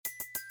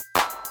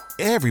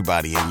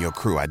Everybody in your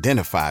crew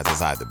identifies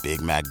as either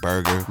Big Mac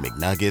Burger,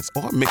 McNuggets,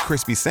 or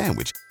McCrispy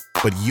Sandwich.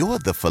 But you're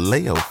the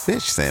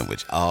Filet-O-Fish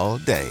Sandwich all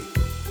day.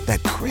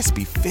 That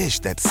crispy fish,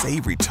 that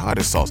savory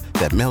tartar sauce,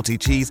 that melty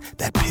cheese,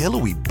 that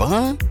pillowy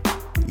bun.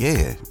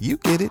 Yeah, you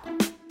get it.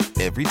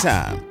 Every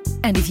time.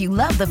 And if you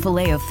love the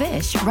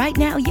Filet-O-Fish, right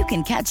now you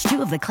can catch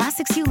 2 of the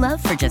classics you love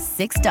for just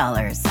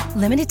 $6.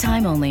 Limited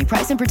time only.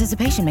 Price and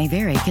participation may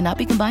vary. Cannot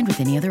be combined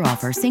with any other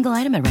offer. Single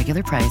item at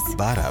regular price.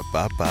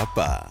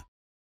 Ba-da-ba-ba-ba.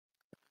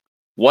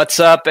 What's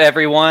up,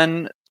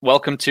 everyone?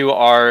 Welcome to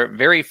our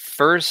very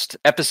first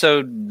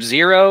episode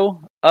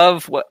 0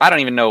 of what I don't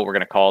even know what we're going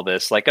to call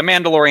this, like a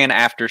Mandalorian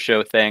after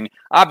show thing.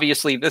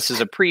 Obviously, this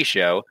is a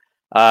pre-show.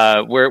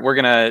 We're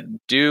going to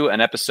do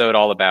an episode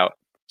all about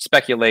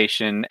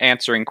speculation,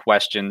 answering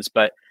questions,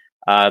 but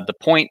the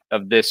point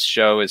of this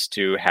show is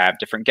to have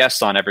different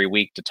guests on every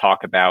week to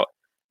talk about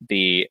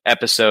the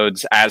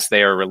episodes as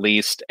they are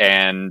released,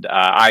 and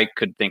I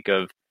could think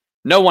of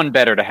no one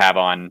better to have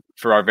on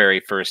for our very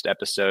first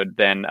episode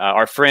than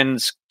our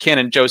friends Ken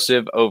and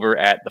Joseph over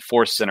at the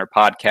ForceCenter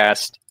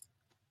podcast.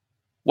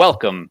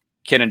 Welcome,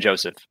 Ken and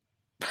Joseph.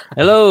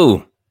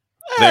 Hello.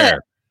 There.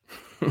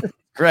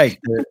 Great.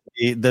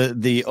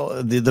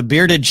 The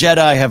bearded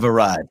Jedi have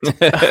arrived.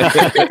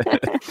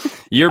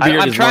 Your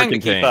beard I'm is trying more to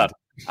keep contained. up.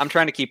 I'm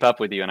trying to keep up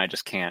with you, and I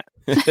just can't.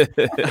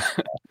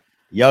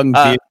 Young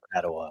beard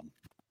Padawan.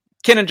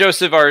 Ken and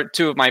Joseph are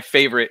two of my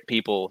favorite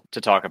people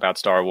to talk about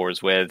Star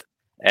Wars with.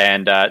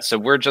 And so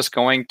we're just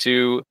going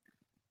to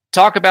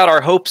talk about our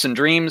hopes and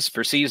dreams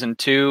for season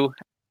 2,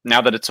 now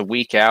that it's a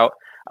week out.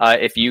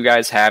 If you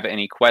guys have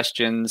any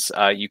questions,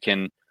 you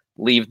can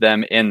leave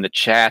them in the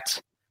chat.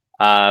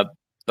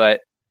 But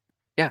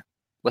yeah,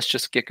 let's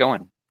just get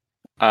going.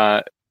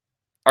 Are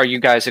you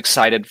guys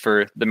excited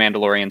for The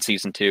Mandalorian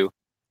season 2?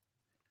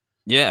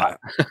 Yeah.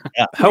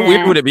 How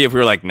weird would it be if we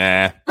were like,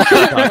 nah.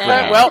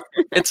 Well,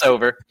 it's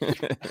over.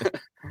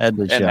 And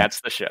that's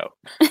the show.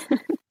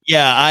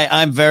 Yeah,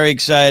 I'm very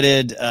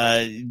excited.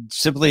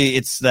 Simply,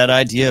 it's that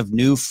idea of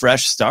new,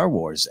 fresh Star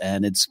Wars.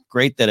 And it's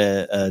great that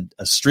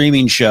a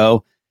streaming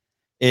show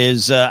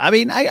is, I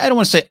don't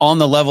want to say on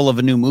the level of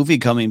a new movie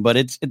coming, but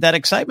it's that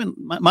excitement.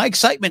 My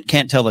excitement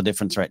can't tell the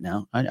difference right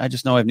now. I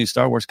just know I have new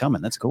Star Wars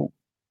coming. That's cool.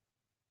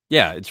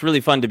 Yeah, it's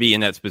really fun to be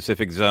in that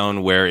specific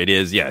zone where it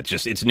is,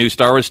 it's new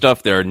Star Wars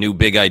stuff. There are new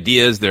big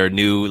ideas. There are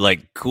new,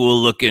 cool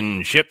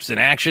looking ships in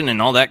action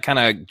and all that kind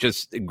of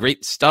just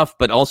great stuff.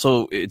 But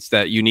also it's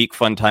that unique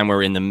fun time where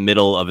we're in the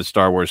middle of a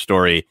Star Wars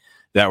story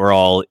that we're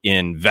all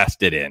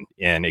invested in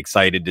and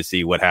excited to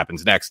see what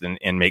happens next,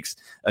 and makes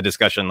a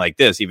discussion like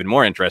this even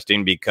more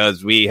interesting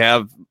because we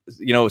have,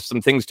 some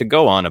things to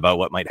go on about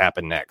what might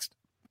happen next.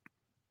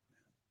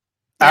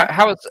 Go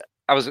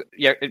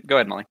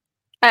ahead, Molly.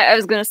 I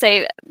was going to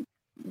say,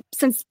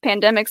 since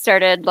pandemic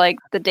started,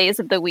 the days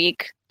of the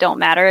week don't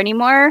matter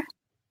anymore,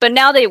 but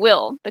now they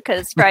will,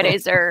 because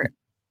Fridays are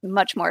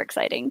much more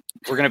exciting.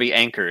 We're going to be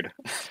anchored.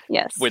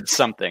 Yes. With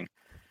something.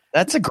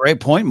 That's a great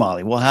point,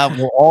 Molly. We'll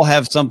all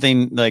have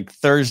something like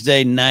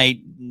Thursday night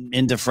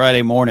into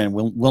Friday morning.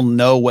 We'll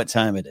know what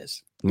time it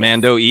is.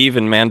 Mando Eve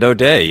and Mando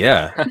Day.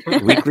 Yeah.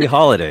 Weekly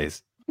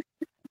holidays.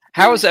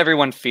 How is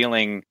everyone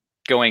feeling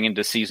going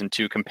into season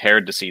 2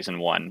 compared to season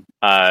 1?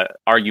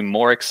 Are you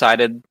more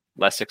excited,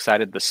 less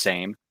excited, the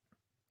same?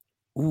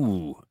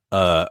 Ooh,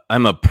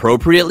 I'm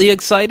appropriately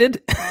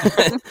excited.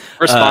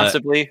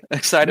 Responsibly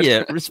excited?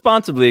 Yeah,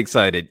 responsibly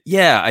excited.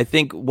 Yeah, I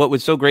think what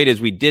was so great is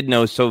we did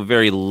know so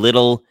very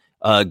little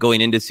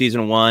going into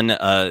season 1.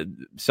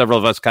 Several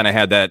of us kind of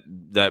had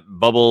that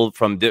bubble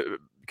from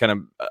kind of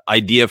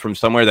idea from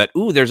somewhere that,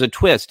 there's a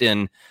twist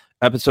in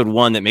episode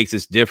 1 that makes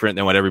this different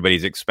than what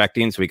everybody's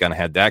expecting. So we kind of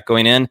had that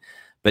going in.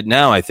 But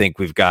now I think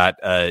we've got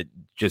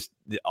just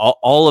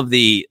all of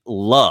the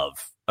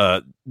love.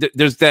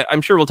 There's that.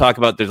 I'm sure we'll talk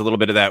about. There's a little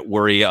bit of that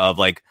worry of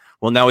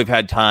now we've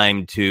had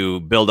time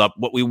to build up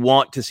what we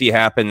want to see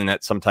happen, and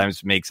that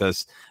sometimes makes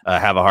us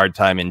have a hard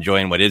time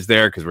enjoying what is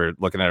there because we're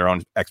looking at our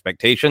own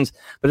expectations.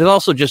 But it's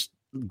also just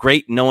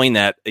great knowing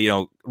that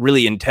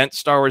really intense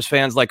Star Wars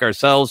fans like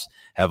ourselves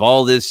have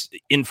all this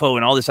info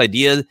and all this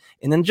idea,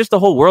 and then just the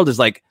whole world is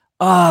like,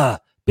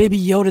 Baby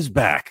Yoda's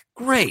back.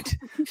 Great.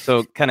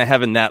 So kind of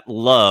having that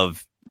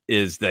love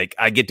is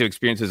I get to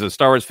experience as a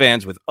Star Wars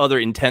fans with other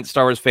intense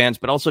Star Wars fans,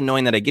 but also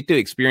knowing that I get to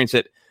experience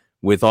it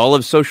with all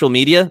of social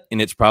media,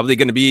 and it's probably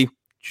going to be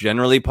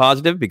generally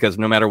positive because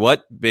no matter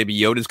what, Baby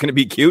Yoda's going to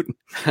be cute.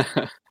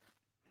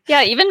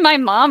 Yeah, even my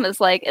mom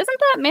is like, isn't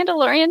that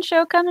Mandalorian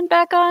show coming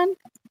back on?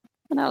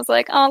 And I was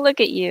like, oh,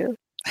 look at you.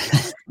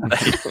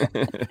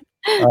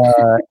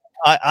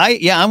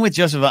 I'm with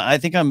Joseph. I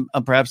think I'm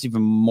perhaps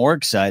even more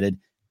excited.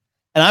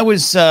 And I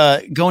was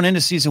going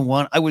into season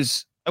 1. I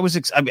was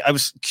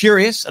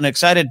curious and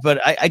excited, but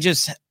I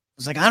just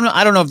was like,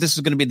 I don't know if this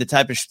is going to be the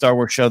type of Star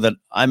Wars show that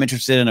I'm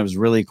interested in. I was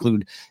really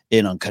clued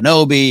in on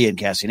Kenobi and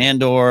Cassian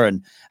Andor,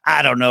 and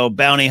I don't know,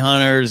 bounty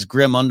hunters,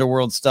 grim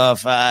underworld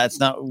stuff. It's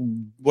not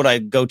what I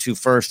go to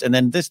first. And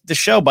then the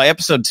show by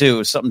episode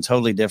 2 is something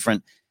totally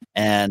different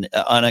and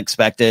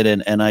unexpected.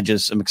 And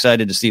I'm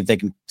excited to see if they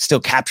can still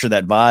capture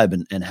that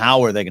vibe, and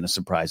how are they going to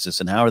surprise us,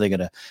 and how are they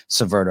going to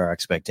subvert our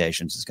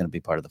expectations. It's going to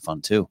be part of the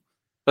fun too.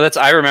 Well,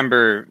 I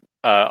remember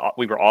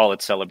we were all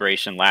at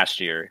Celebration last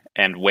year,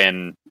 and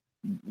when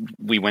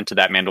we went to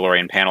that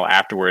Mandalorian panel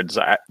afterwards,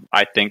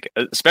 I think,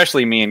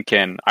 especially me and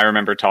Ken, I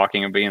remember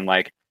talking and being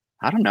like,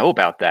 I don't know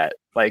about that.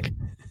 Like,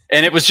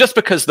 and it was just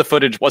because the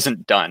footage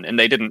wasn't done and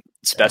they didn't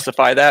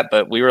specify that,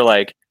 but we were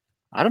like,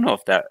 I don't know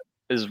if that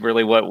is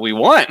really what we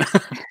want.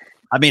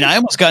 I mean, I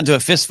almost got into a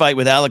fist fight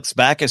with Alex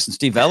Backus and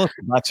Steve Ellis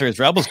from Black Series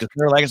Rebels because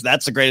they were like,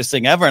 that's the greatest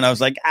thing ever. And I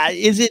was like,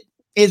 is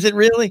it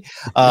really?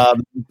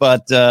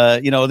 But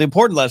the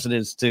important lesson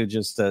is to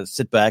just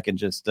sit back and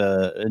just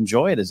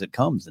enjoy it as it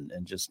comes, and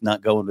just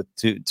not going with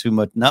too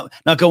much, not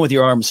going with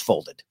your arms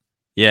folded.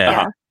 Yeah.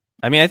 Uh-huh.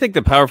 I mean, I think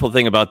the powerful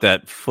thing about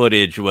that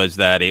footage was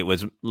that it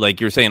was,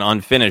 like you're saying,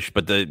 unfinished,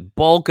 but the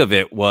bulk of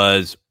it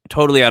was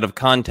totally out of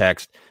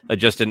context,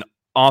 just an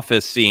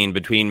office scene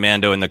between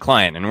Mando and the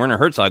client. And Werner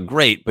Herzog,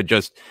 great, but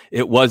just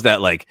it was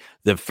that, like,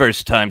 the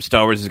first time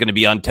Star Wars is going to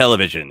be on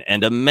television,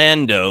 and a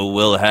Mando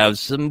will have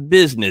some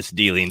business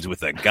dealings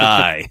with a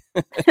guy.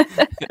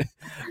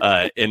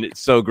 And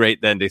it's so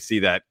great then to see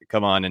that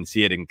come on and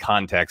see it in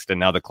context. And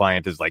now the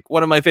client is like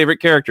one of my favorite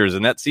characters,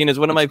 and that scene is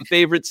one of my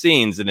favorite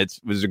scenes. And it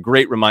was a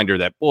great reminder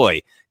that,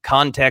 boy,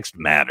 context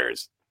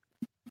matters.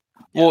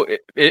 Well,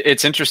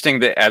 it's interesting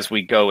that as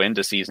we go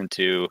into season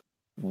 2,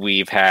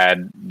 we've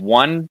had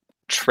one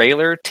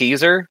trailer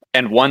teaser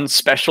and one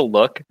special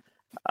look,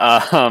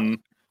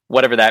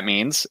 whatever that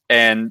means.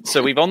 And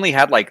so we've only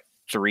had like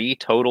 3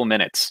 total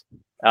minutes,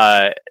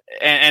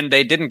 and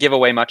they didn't give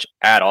away much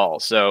at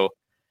all. So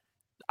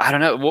I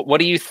don't know. What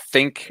do you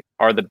think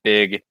are the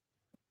big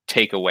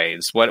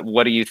takeaways?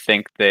 What do you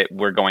think that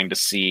we're going to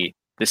see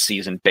this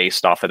season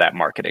based off of that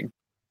marketing?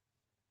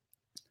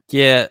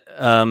 Yeah.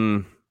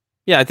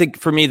 Yeah, I think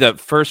for me, the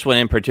first one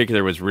in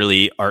particular was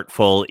really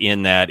artful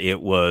in that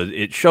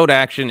it showed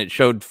action, it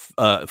showed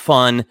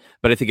fun,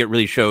 but I think it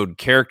really showed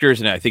characters,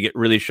 and I think it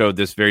really showed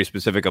this very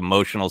specific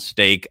emotional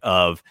stake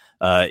of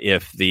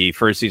if the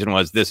first season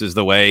was this is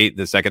the way,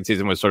 the second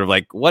season was sort of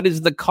like, what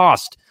is the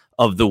cost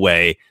of the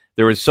way?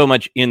 There was so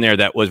much in there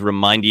that was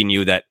reminding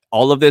you that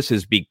all of this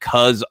is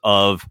because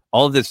of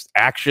all of this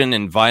action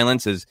and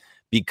violence is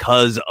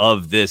because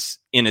of this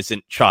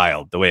innocent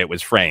child, the way it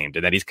was framed,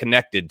 and that he's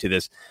connected to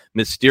this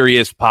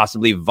mysterious,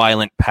 possibly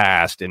violent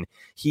past. And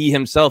he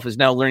himself is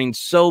now learning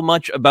so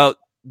much about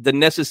the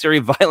necessary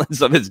violence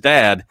of his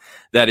dad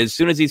that as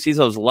soon as he sees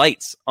those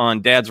lights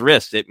on dad's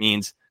wrist, it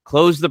means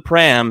close the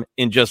pram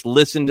and just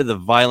listen to the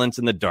violence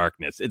in the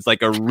darkness. It's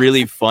like a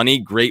really funny,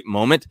 great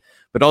moment,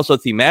 but also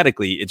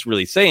thematically, it's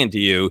really saying to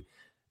you,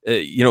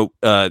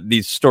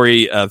 these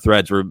story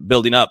threads were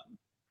building up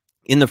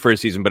in the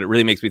first season, but it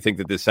really makes me think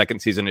that the second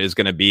season is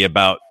going to be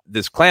about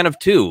this clan of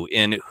 2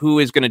 and who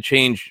is going to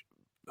change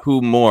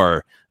who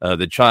more,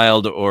 the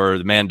child or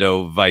the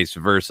Mando, vice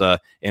versa,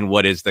 and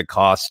what is the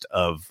cost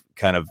of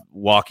kind of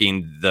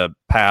walking the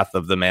path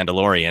of the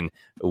Mandalorian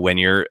when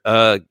you're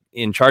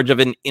in charge of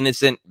an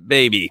innocent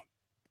baby.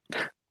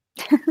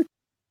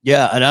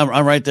 Yeah, and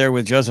I'm right there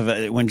with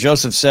Joseph. When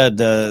Joseph said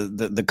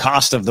the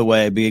cost of the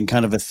way being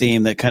kind of a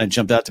theme that kind of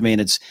jumped out to me,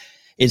 and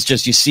it's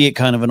just you see it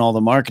kind of in all the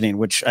marketing,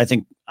 which I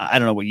think, I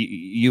don't know what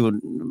you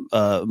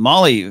and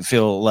Molly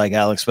feel like,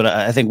 Alex, but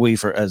I think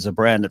as a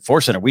brand at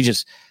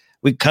ForceCenter,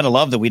 we kind of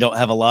love that we don't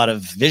have a lot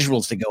of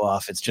visuals to go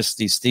off. It's just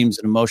these themes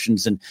and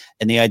emotions and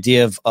the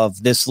idea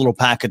of this little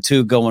pack of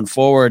 2 going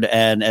forward.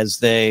 And as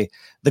the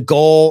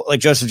goal, like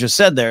Joseph just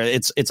said there,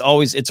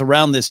 it's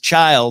around this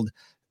child.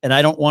 And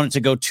I don't want it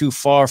to go too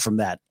far from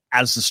that.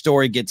 As the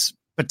story gets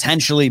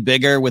potentially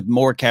bigger with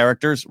more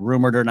characters,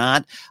 rumored or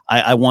not,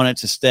 I want it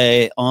to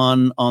stay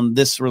on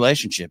this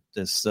relationship,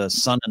 this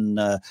son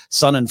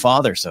and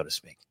father, so to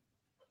speak.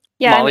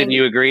 Yeah, Molly, do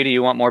you agree? Do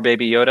you want more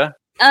Baby Yoda?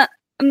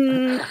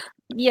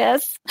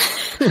 Yes.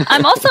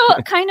 I'm also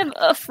kind of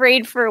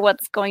afraid for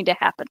what's going to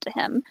happen to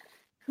him.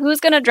 Who's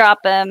going to drop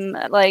him?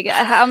 Like,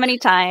 how many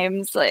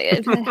times?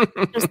 Like,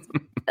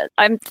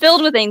 I'm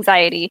filled with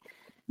anxiety.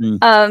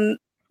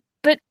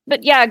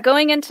 But yeah,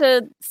 going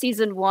into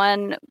season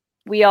 1,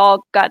 we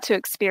all got to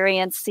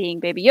experience seeing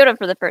Baby Yoda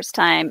for the first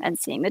time and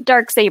seeing the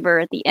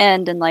Darksaber at the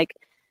end, and like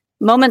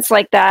moments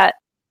like that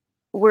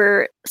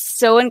were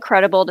so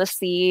incredible to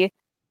see,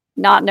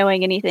 not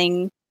knowing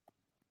anything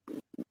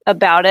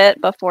about it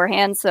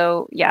beforehand.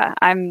 So yeah,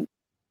 I'm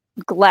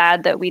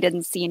glad that we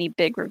didn't see any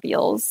big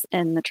reveals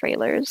in the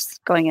trailers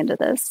going into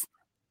this.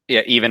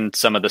 Yeah, even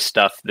some of the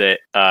stuff that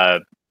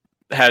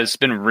has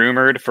been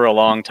rumored for a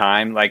long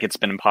time, like it's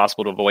been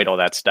impossible to avoid all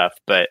that stuff,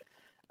 but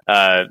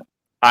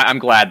I'm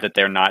glad that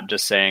they're not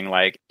just saying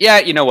like, yeah,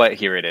 you know what,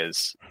 here it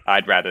is.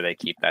 I'd rather they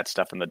keep that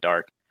stuff in the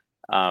dark.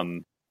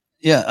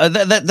 Yeah,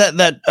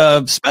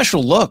 that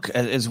special look,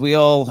 as we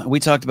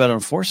talked about on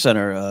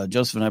ForceCenter.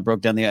 Joseph and I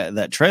broke down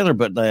that trailer,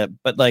 but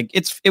like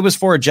it was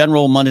for a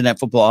general Monday Night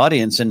Football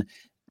audience, and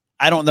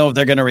I don't know if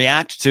they're going to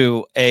react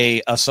to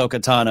a Ahsoka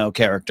Tano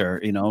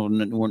character.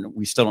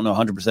 We still don't know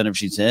 100% if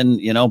she's in.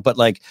 But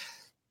like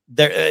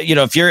there,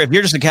 if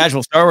you're just a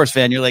casual Star Wars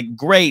fan, you're like,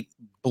 great,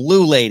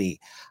 blue lady.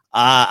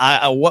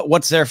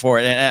 What's there for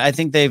it? And I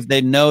think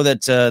they know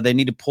that they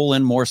need to pull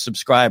in more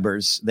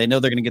subscribers. They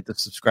know they're going to get the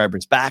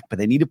subscribers back, but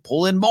they need to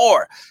pull in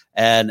more.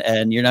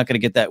 And you're not going to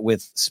get that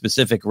with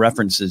specific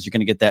references. You're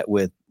going to get that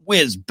with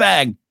whiz,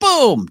 bang,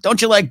 boom.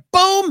 Don't you like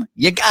boom?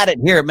 You got it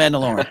here at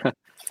Mandalorian.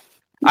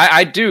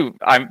 I do.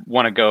 I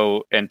want to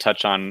go and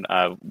touch on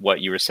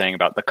what you were saying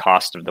about the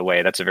cost of the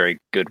way. That's a very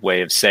good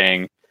way of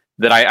saying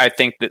that. I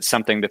think that's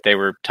something that they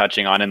were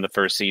touching on in the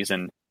first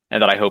season,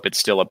 and that I hope it's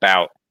still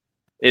about.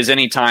 Is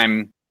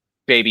anytime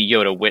Baby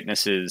Yoda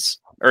witnesses,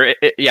 or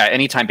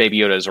anytime Baby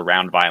Yoda is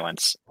around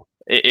violence,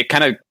 it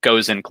kind of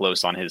goes in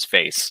close on his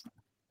face.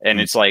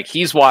 And it's like,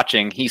 he's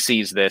watching, he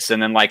sees this,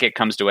 and then like it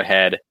comes to a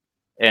head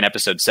in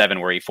episode 7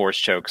 where he force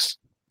chokes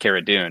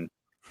Cara Dune.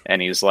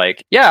 And he's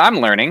like, yeah, I'm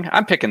learning.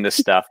 I'm picking this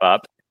stuff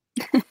up.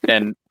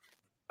 And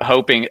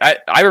hoping,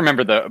 I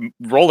remember the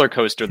roller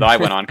coaster that I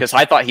went on, because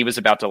I thought he was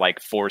about to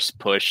like force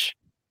push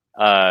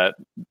the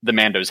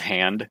Mando's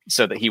hand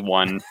so that he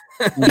won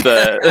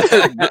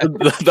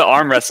the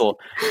arm wrestle,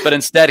 but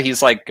instead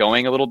he's like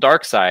going a little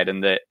dark side,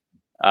 and that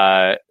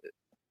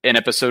in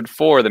episode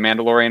 4 the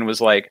Mandalorian was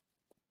like,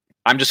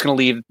 I'm just going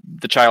to leave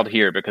the child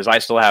here because I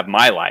still have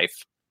my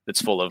life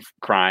that's full of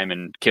crime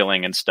and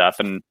killing and stuff,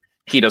 and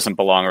he doesn't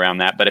belong around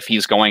that. But if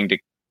he's going to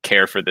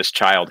care for this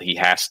child, he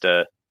has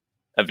to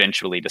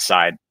eventually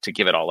decide to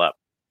give it all up.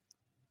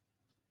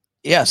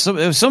 Yeah, so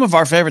it was some of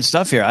our favorite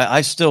stuff here.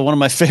 I still, one of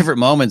my favorite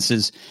moments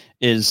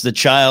is the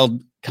child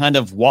kind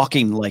of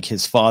walking like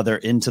his father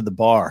into the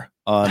bar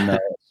on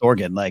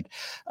Sorgan,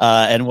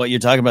 and what you're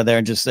talking about there.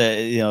 And just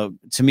to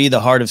me, the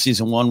heart of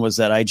season 1 was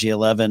that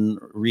IG-11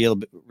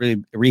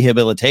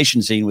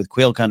 rehabilitation scene with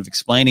Quill kind of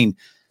explaining,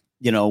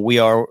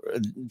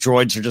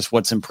 droids are just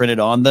what's imprinted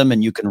on them,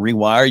 and you can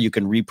rewire, you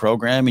can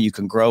reprogram, and you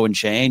can grow and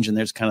change. And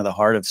there's kind of the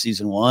heart of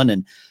season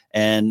 1.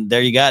 And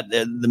there you got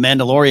the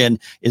Mandalorian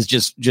is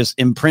just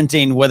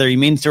imprinting, whether he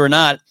means to or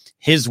not,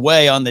 his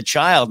way on the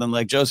child. And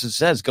like Joseph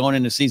says, going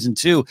into season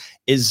 2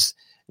 is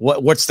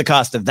what's the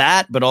cost of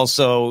that? But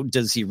also,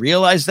 does he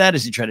realize that?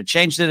 Is he trying to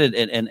change it?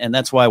 And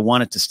that's why I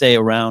wanted to stay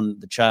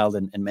around the child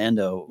and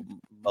Mando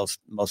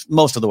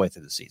most of the way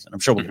through the season. I'm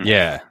sure we'll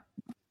get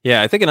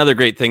Yeah, I think another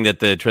great thing that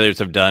the trailers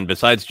have done,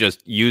 besides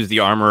just use the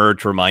armorer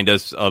to remind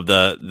us of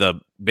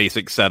the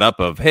basic setup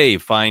of, hey,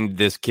 find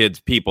this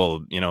kid's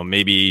people,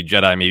 maybe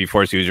Jedi, maybe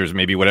Force users,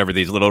 maybe whatever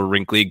these little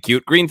wrinkly,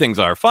 cute green things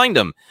are, find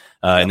them.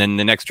 And then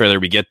the next trailer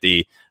we get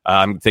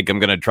I think I'm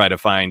going to try to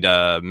find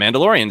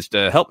Mandalorians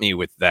to help me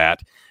with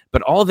that.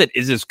 But all of it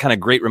is this kind of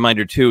great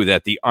reminder, too,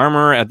 that the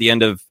armor at the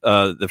end of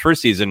the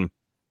first season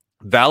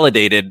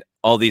validated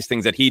all these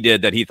things that he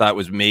did that he thought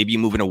was maybe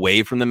moving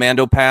away from the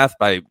Mando path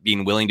by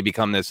being willing to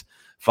become this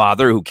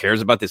father who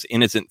cares about this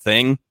innocent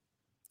thing.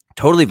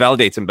 Totally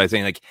validates him by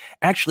saying, like,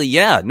 actually,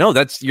 yeah, no,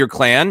 that's your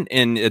clan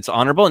and it's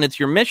honorable and it's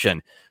your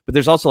mission. But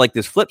there's also like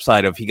this flip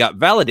side of he got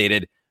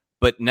validated,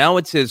 but now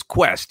it's his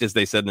quest, as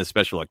they said in the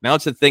special look. Now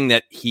it's a thing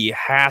that he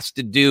has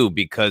to do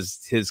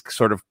because his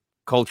sort of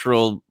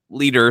cultural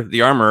leader,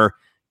 the armorer,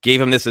 gave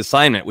him this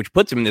assignment, which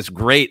puts him in this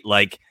great,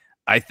 like,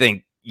 I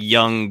think,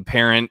 young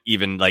parent,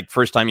 even like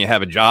first time you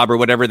have a job or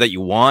whatever that you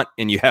want,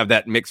 and you have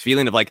that mixed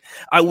feeling of like,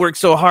 I worked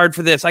so hard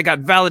for this, I got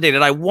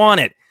validated, I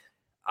want it.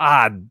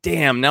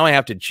 Damn, now I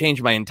have to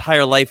change my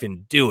entire life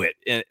and do it.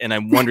 And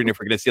I'm wondering if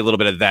we're going to see a little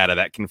bit of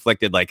that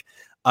conflicted, like,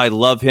 I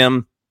love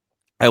him,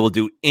 I will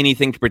do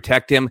anything to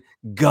protect him.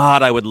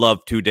 God, I would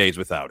love 2 days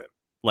without him.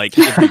 Like,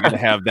 if you're going to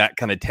have that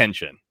kind of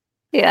tension.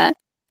 Yeah.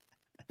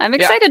 I'm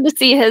excited to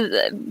see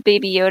his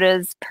Baby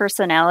Yoda's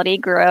personality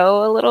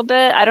grow a little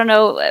bit. I don't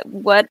know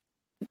what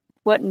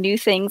new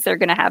things they're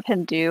going to have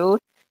him do,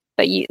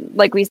 but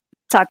like we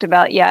talked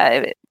about,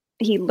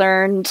 he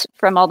learned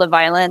from all the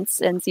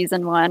violence in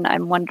season 1.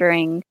 I'm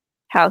wondering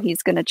how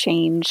he's going to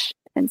change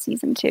in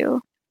season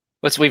 2.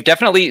 But we've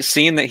definitely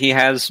seen that he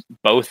has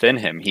both in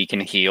him. He can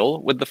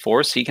heal with the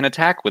Force, he can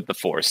attack with the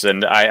Force,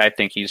 and I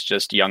think he's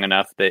just young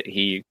enough that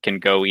he can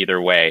go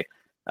either way.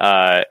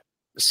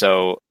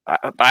 So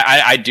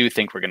I do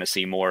think we're going to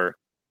see more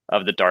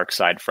of the dark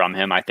side from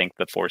him. I think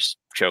the Force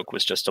choke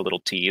was just a little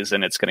tease,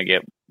 and it's going to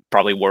get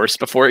probably worse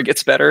before it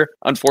gets better,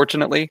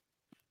 unfortunately.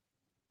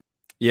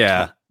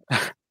 Yeah.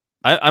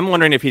 I'm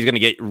wondering if he's going to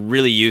get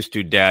really used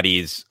to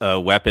Daddy's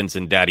weapons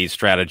and Daddy's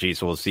strategy.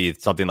 So we'll see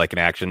something like an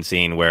action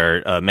scene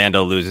where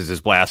Mando loses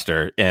his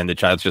blaster and the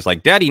child's just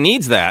like, Daddy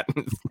needs that.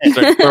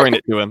 Start throwing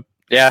it to him.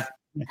 Yeah.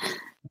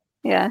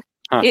 Yeah.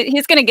 Huh.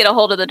 He's going to get a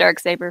hold of the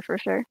Darksaber for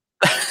sure.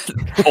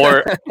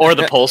 or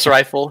the pulse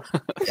rifle.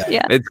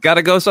 Yeah. It's got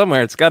to go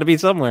somewhere. It's got to be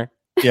somewhere.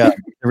 Yeah.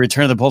 The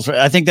Return of the Pulse.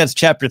 I think that's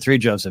chapter 3,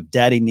 Joseph.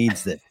 Daddy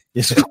needs it.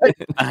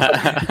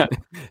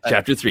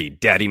 Chapter 3,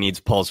 Daddy needs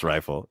pulse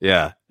rifle.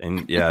 Yeah.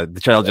 And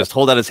the child just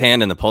hold out his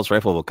hand and the pulse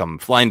rifle will come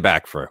flying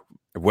back for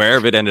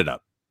wherever it ended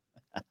up.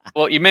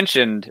 Well, you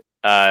mentioned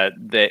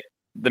that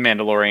the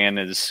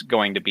Mandalorian is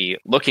going to be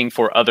looking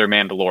for other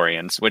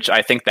Mandalorians, which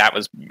I think that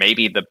was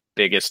maybe the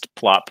biggest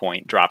plot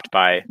point dropped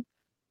by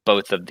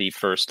both of the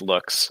first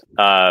looks.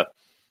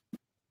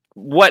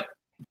 What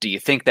do you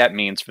think that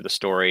means for the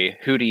story?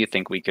 Who do you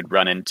think we could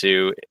run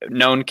into?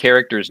 Known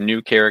characters,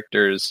 new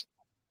characters?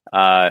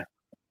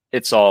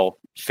 It's all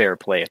fair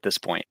play at this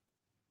point.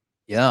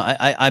 Yeah,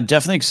 I'm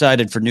definitely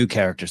excited for new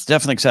characters.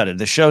 Definitely excited.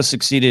 The show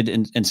succeeded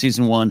in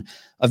season 1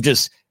 of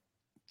just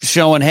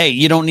showing, hey,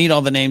 you don't need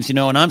all the names, and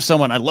I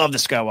love the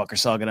Skywalker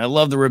saga, and I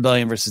love the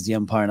Rebellion versus the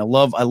Empire, and I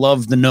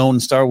love the known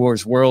Star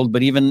Wars world.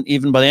 But even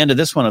by the end of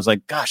this one, I was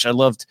like, gosh, I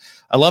loved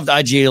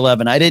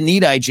IG-11. I didn't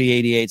need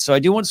IG-88, so I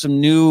do want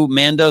some new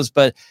Mandos.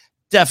 But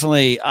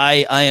definitely,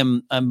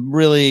 I'm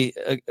really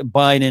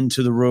buying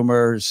into the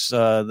rumors.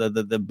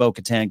 The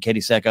Bo-Katan, Katie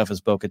Sackhoff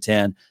as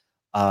Bo-Katan,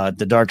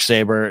 the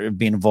Darksaber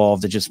being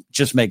involved. It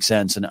just makes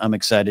sense, and I'm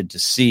excited to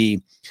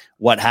see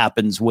what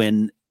happens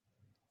when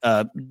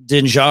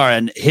Din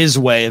Djarin, his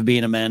way of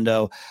being a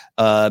Mando,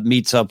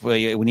 meets up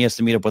when he has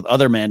to meet up with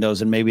other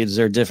Mandos, and maybe is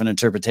there a different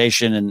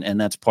interpretation, and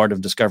that's part of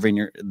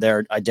discovering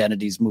their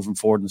identities moving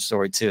forward in the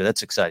story too.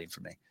 That's exciting for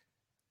me.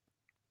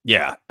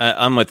 Yeah,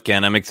 I'm with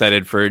Ken. I'm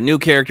excited for new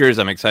characters.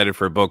 I'm excited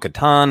for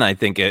Bo-Katan. I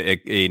think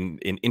an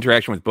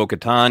interaction with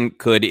Bo-Katan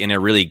could, in a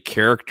really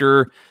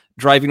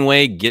character-driving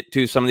way, get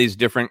to some of these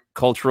different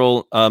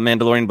cultural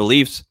Mandalorian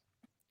beliefs.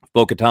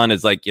 Bo-Katan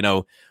is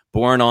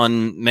born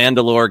on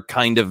Mandalore,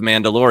 kind of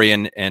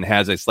Mandalorian, and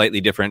has a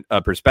slightly different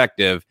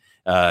perspective.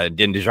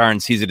 Din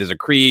Djarin sees it as a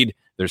creed.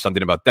 There's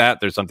something about that.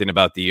 There's something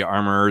about the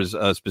armorer's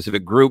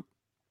specific group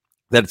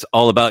that's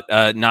all about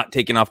not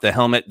taking off the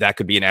helmet. That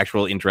could be an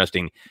actual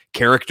interesting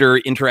character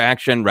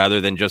interaction rather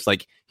than just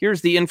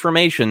here's the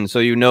information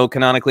so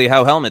canonically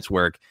how helmets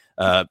work.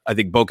 I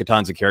think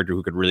Bo-Katan's a character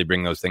who could really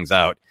bring those things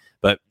out.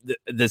 But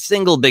the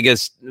single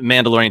biggest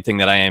Mandalorian thing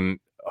that I am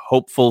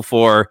hopeful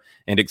for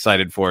and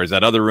excited for is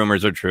that other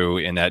rumors are true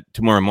and that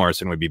Tamora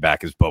Morrison would be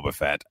back as Boba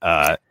Fett.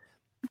 I'm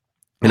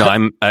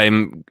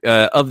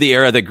of the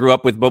era that grew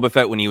up with Boba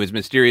Fett when he was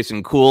mysterious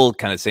and cool,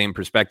 kind of same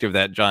perspective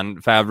that Jon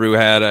Favreau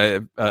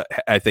had.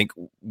 I think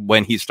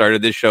when he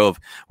started this show of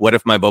what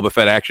if my Boba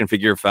Fett action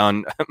figure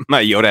found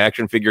my Yoda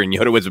action figure and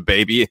Yoda was a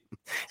baby,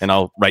 and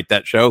I'll write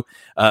that show.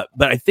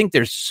 But I think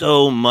there's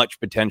so much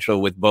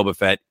potential with Boba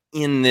Fett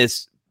in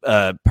this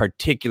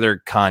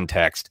particular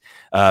context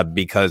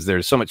because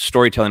there's so much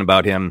storytelling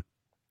about him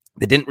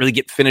that didn't really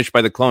get finished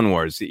by the Clone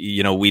Wars.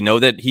 We know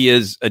that he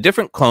is a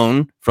different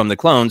clone from the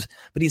clones,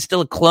 but he's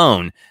still a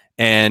clone.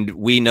 And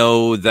we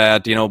know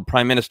that,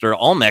 Prime Minister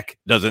Almec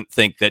doesn't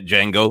think that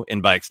Jango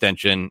and by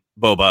extension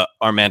Boba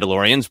are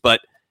Mandalorians.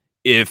 But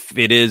if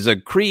it is a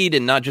creed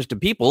and not just a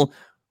people,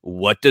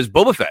 what does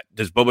Boba Fett?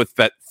 Does Boba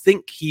Fett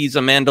think he's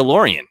a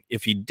Mandalorian?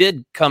 If he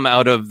did come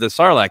out of the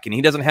Sarlacc and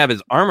he doesn't have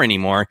his armor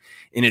anymore,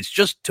 and it's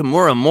just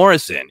Tamora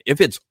Morrison, if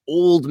it's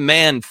old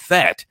man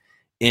Fett,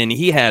 and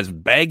he has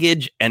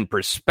baggage and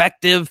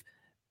perspective,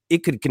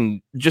 it could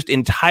just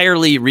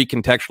entirely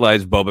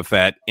recontextualize Boba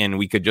Fett, and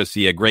we could just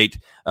see a great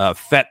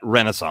Fett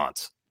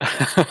renaissance.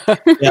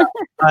 Yeah,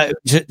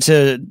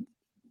 to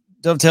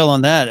dovetail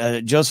on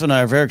that, Joseph and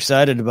I are very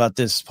excited about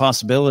this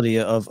possibility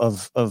of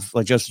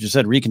like Joseph just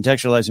said,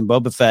 recontextualizing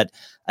Boba Fett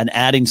and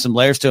adding some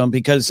layers to him,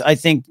 because I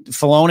think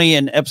Filoni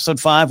in episode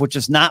 5, which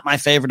is not my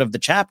favorite of the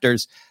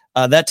chapters,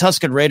 that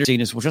Tusken Raider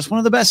scene is just one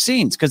of the best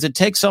scenes, because it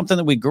takes something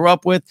that we grew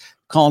up with,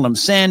 calling them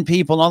sand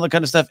people and all that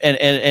kind of stuff,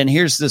 and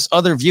here's this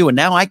other view, and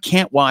now I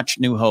can't watch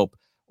New Hope,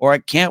 or I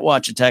can't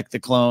watch Attack the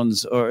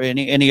Clones, or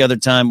any other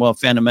time,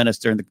 Phantom Menace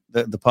during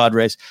the pod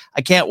race.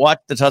 I can't watch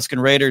the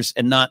Tusken Raiders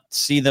and not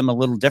see them a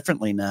little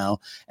differently now,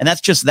 and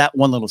that's just that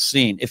one little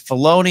scene. If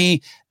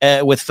Filoni,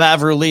 with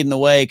Favreau leading the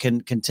way,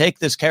 can take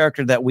this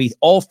character that we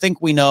all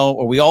think we know,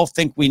 or we all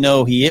think we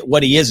know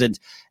what he isn't,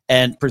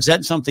 and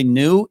present something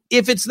new,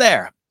 if it's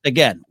there.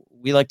 Again,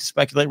 we like to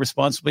speculate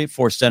responsibly.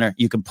 ForceCenter,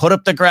 you can put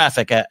up the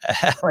graphic.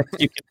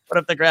 You can put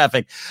up the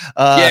graphic.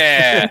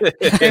 Yeah.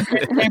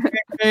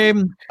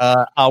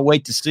 I'll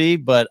wait to see.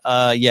 But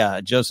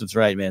yeah, Joseph's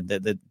right, man.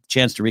 The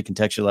chance to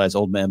recontextualize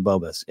Old Man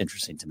Boba is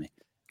interesting to me.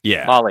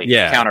 Yeah. Molly,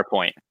 yeah.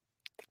 Counterpoint.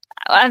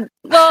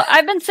 Well,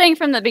 I've been saying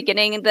from the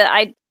beginning that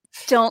I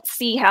don't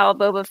see how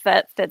Boba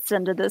Fett fits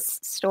into this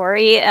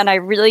story. And I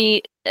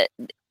really,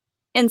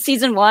 in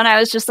season 1,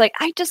 I was just like,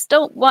 I just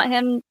don't want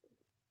him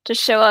to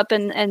show up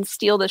and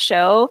steal the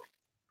show.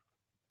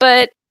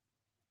 But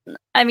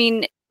I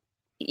mean,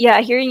 yeah,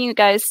 hearing you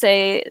guys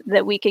say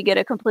that we could get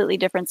a completely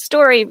different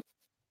story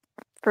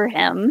for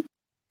him,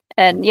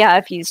 and yeah,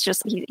 if he's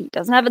just he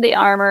doesn't have the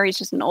armor, he's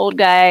just an old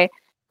guy,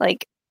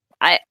 like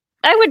I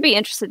would be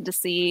interested to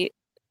see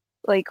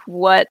like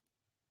what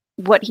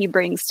he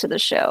brings to the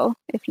show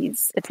if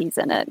he's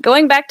in it.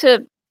 Going back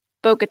to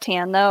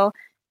Bo-Katan though,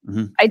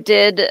 I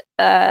did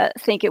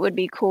think it would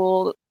be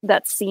cool,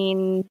 that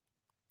scene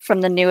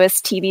from the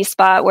newest TV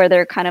spot where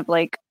they're kind of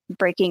like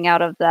breaking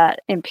out of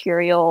that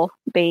Imperial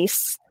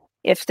base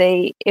if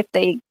they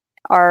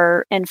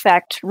are in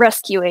fact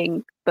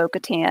rescuing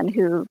Bo-Katan,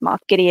 who Moff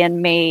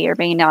Gideon may or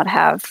may not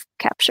have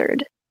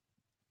captured.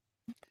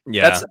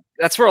 Yeah,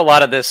 that's where a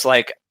lot of this,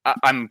 like,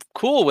 I'm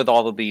cool with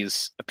all of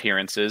these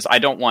appearances. I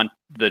don't want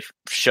the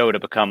show to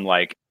become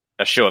like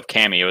a show of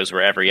cameos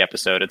where every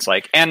episode it's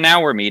like, and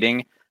now we're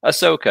meeting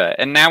Ahsoka,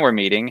 and now we're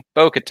meeting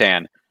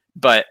Bo-Katan.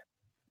 But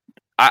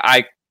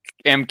I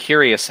am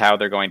curious how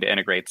they're going to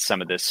integrate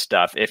some of this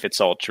stuff, if it's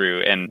all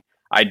true. And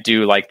I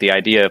do like the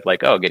idea of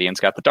like, oh, Gideon's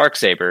got the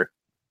Darksaber.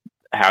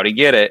 How'd he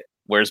get it?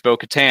 Where's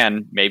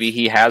Bo-Katan? Maybe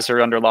he has her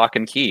under lock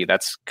and key.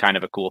 That's kind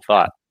of a cool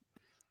thought.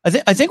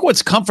 I think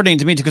what's comforting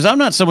to me, because I'm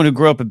not someone who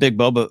grew up a big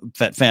Boba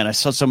Fett fan. I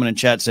saw someone in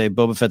chat say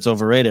Boba Fett's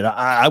overrated.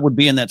 I would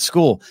be in that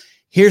school.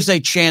 Here's a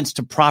chance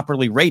to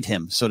properly rate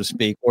him, so to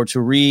speak, or to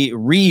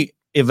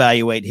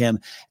re-evaluate him.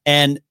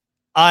 And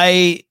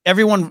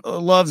everyone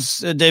loves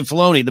Dave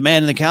Filoni, the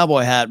man in the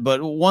cowboy hat.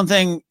 But one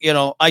thing,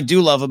 I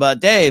do love about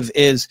Dave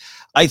is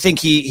I think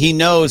he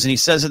knows, and he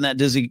says in that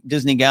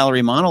Disney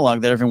Gallery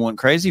monologue that everyone went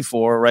crazy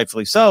for,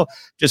 rightfully so.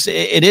 Just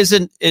it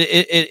isn't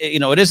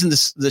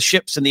the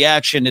ships and the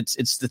action.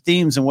 It's the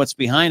themes and what's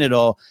behind it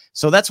all.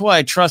 So that's why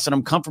I trust, and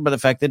I'm comforted by the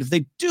fact that if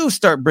they do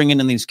start bringing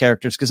in these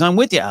characters, because I'm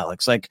with you,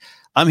 Alex. Like,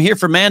 I'm here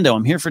for Mando.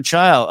 I'm here for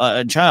Child.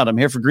 I'm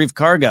here for Grief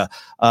Karga.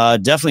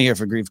 Definitely here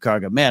for Grief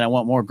Karga. Man, I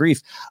want more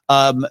grief.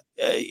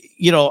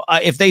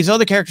 If these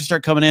other characters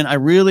start coming in, I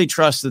really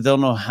trust that they'll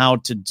know how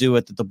to do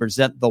it, that they'll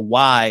present the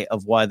why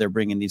of why they're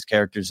bringing these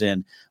characters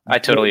in. I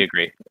totally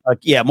agree.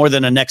 More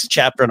than a next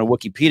chapter on a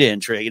Wikipedia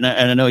entry. And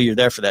I know you're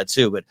there for that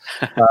too, but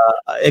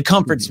it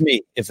comforts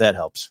me if that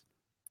helps.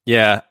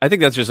 Yeah, I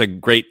think that's just a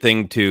great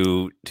thing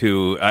to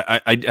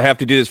I have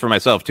to do this for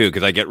myself too,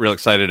 because I get real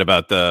excited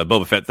about the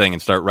Boba Fett thing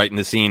and start writing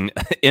the scene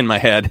in my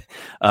head.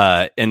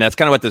 And that's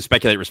kind of what the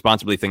speculate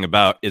responsibly thing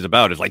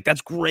is like,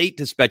 that's great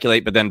to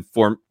speculate, but then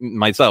for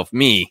myself,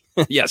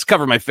 yes,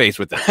 cover my face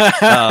with it.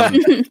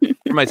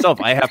 For myself,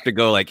 I have to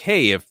go like,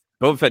 hey, if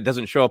Boba Fett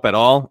doesn't show up at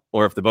all,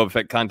 or if the Boba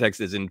Fett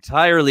context is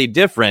entirely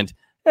different,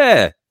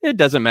 it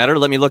doesn't matter.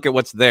 Let me look at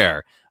what's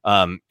there.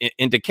 And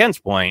to Ken's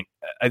point,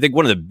 I think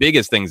one of the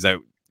biggest things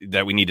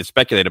that we need to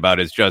speculate about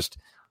is just,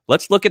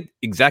 let's look at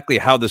exactly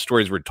how the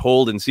stories were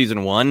told in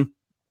season 1,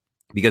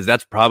 because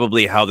that's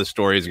probably how the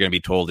stories are going to be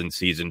told in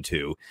season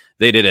 2.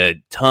 They did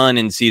a ton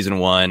in season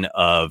 1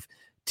 of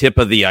tip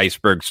of the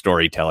iceberg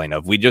storytelling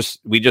of we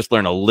just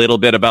learn a little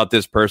bit about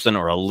this person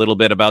or a little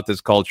bit about this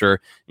culture.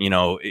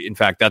 In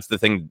fact, that's the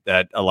thing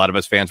that a lot of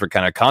us fans were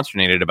kind of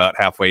consternated about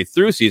halfway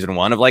through season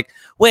 1 of like,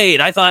 wait,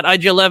 I thought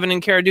IG-11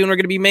 and Cara Dune were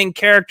going to be main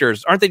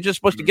characters. Aren't they just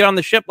supposed to get on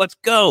the ship? Let's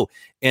go.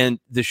 And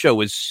the show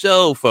was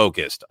so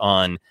focused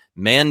on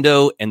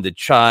Mando and the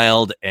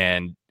child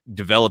and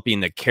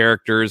developing the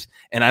characters,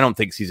 and I don't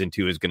think season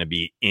 2 is going to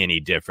be any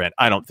different.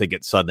 I don't think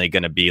it's suddenly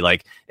going to be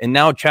like, and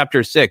now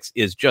chapter 6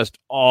 is just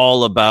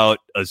all about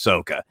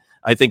Ahsoka.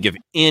 I think if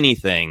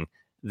anything,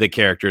 the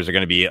characters are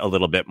going to be a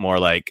little bit more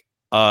like,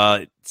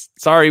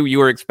 sorry, you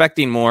were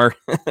expecting more,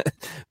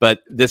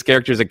 but this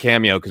character is a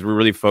cameo because we're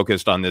really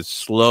focused on this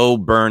slow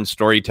burn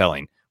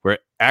storytelling where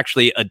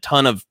actually a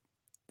ton of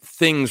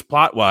things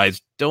plot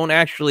wise don't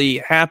actually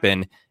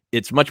happen.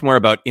 It's much more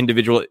about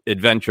individual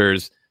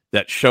adventures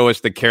that show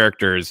us the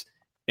characters,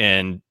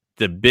 and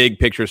the big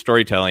picture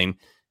storytelling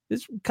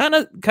is kind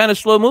of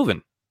slow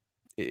moving.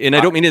 And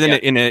I don't mean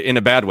it in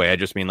a bad way. I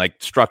just mean like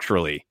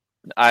structurally.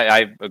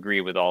 I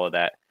agree with all of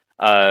that.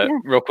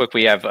 Real quick,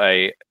 we have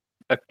a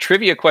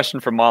trivia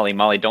question from Molly.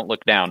 Molly, don't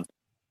look down.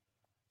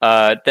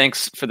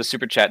 Thanks for the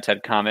super chat,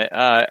 Ted comment.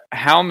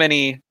 How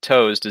many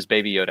toes does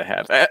Baby Yoda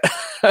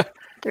have?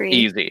 3.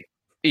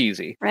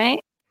 Easy.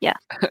 Right? Yeah.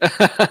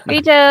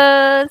 3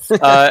 toes.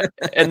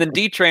 And then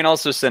D-Train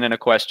also sent in a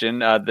question.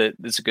 This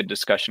is a good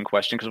discussion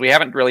question because we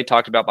haven't really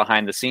talked about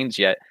behind the scenes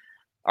yet.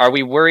 Are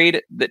we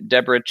worried that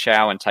Deborah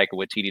Chow and Taika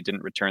Waititi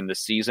didn't return this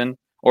season,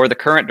 or are the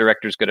current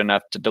directors good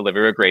enough to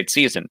deliver a great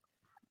season?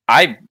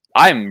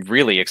 I'm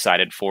really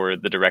excited for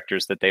the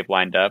directors that they've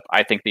lined up.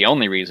 I think the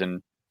only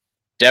reason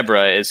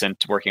Deborah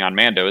isn't working on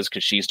Mando is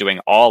because she's doing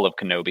all of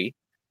Kenobi,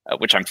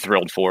 which I'm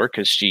thrilled for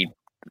because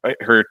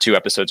her 2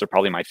 episodes are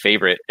probably my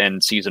favorite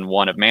in season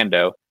 1 of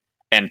Mando,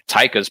 and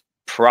Taika's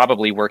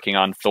probably working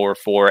on Thor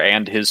 4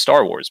 and his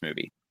Star Wars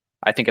movie.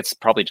 I think it's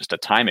probably just a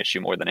time issue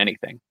more than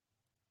anything.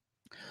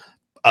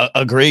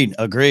 Agreed.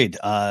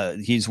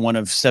 He's one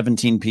of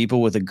 17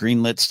 people with a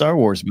greenlit Star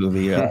Wars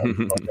movie.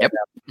 Yep.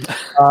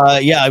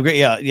 Yeah, I agree.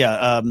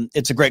 Yeah.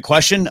 It's a great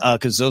question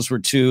because those were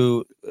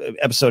 2.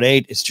 Episode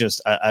 8. It's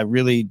just I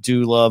really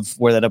do love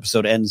where that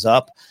episode ends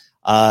up.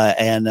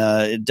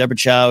 And Deborah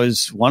Chow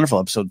is wonderful.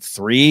 Episode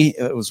 3,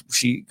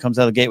 she comes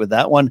out of the gate with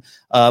that one.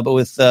 But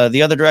with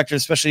the other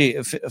directors, especially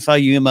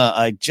Fayuma,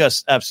 I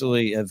just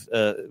absolutely have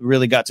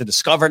really got to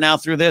discover now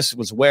through this.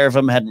 Was aware of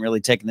him, hadn't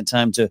really taken the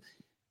time to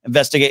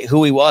investigate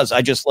who he was.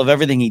 I just love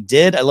everything he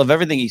did. I love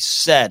everything he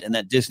said in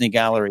that Disney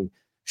Gallery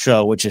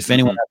show, which if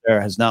anyone out there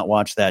has not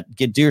watched that,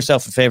 do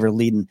yourself a favor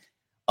leading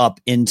up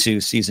into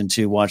season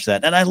 2, watch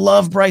that. And I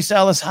love Bryce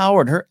Dallas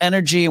Howard, her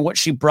energy and what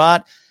she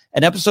brought.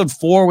 And episode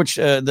 4, which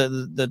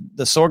the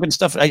Sorgan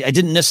stuff, I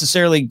didn't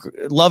necessarily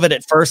love it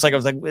at first. Like I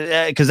was like,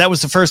 because that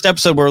was the first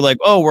episode where we're like,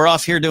 oh, we're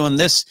off here doing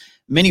this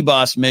mini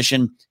boss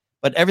mission.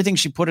 But everything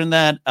she put in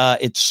that,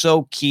 it's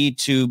so key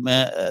to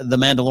the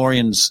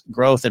Mandalorian's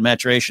growth and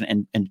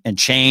maturation and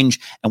change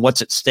and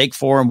what's at stake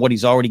for him, what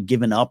he's already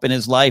given up in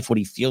his life, what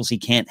he feels he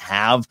can't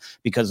have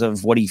because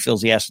of what he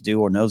feels he has to do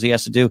or knows he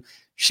has to do.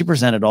 She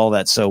presented all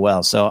that so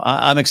well. So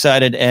I'm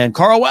excited. And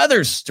Carl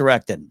Weathers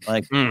directed.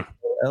 Like, I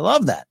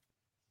love that.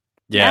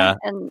 Yeah.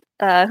 And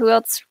who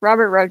else?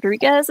 Robert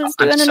Rodriguez is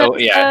doing an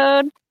episode.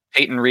 Yeah.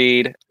 Peyton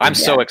Reed. I'm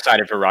so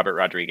excited for Robert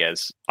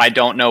Rodriguez. I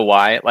don't know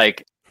why.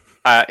 Like,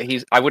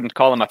 I wouldn't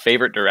call him a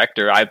favorite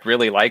director. I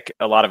really like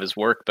a lot of his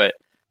work, but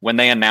when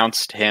they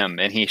announced him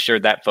and he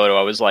shared that photo,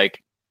 I was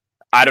like,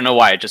 I don't know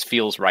why, it just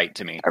feels right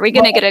to me. Are we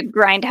going to get a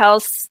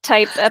Grindhouse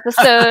type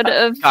episode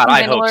of God,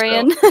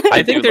 Mandalorian? I hope so.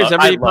 I think there's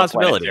every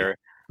possibility.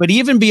 But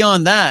even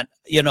beyond that,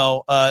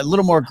 a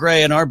little more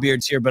gray in our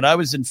beards here, but I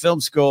was in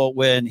film school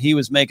when he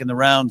was making the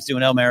rounds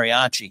doing El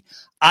Mariachi.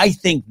 I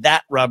think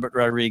that Robert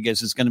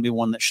Rodriguez is going to be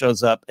one that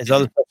shows up. His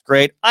other stuff's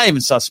great. I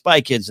even saw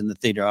Spy Kids in the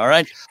theater, all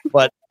right?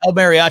 But El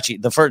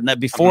Mariachi, the first,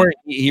 before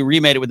he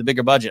remade it with a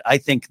bigger budget, I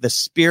think the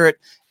spirit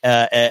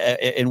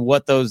in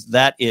what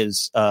that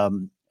is,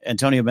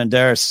 Antonio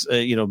Banderas,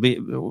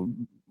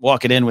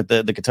 walking in with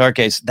the guitar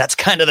case, that's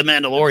kind of the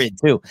Mandalorian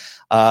too.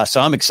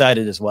 So I'm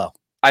excited as well.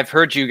 I've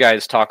heard you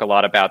guys talk a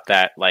lot about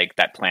that, like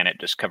that planet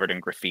just covered in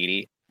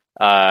graffiti.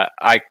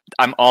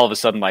 I'm all of a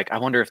sudden like, I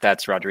wonder if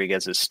that's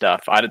Rodriguez's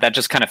stuff. That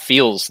just kind of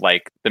feels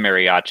like the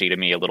mariachi to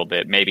me a little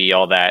bit. Maybe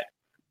all that,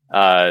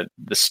 the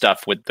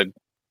stuff with the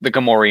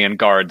Gamorrean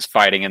guards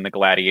fighting in the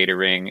gladiator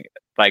ring,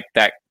 like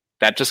that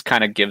just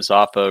kind of gives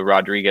off a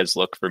Rodriguez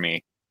look for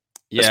me.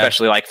 Yeah.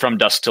 Especially like From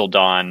Dusk Till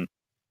Dawn,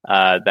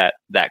 that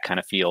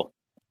kind of feel.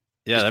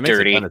 Yeah, just that makes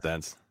dirty. a ton of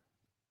sense.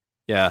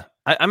 Yeah.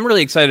 I'm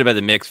really excited about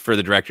the mix for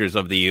the directors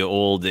of the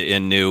old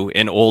and new,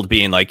 and old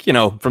being like,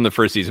 from the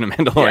first season of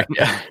Mandalorian.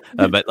 Yeah.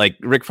 But like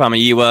Rick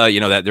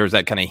Famuyiwa, that there was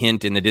that kind of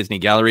hint in the Disney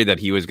gallery that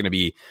he was going to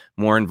be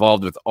more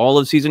involved with all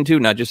of season 2,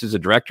 not just as a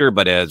director,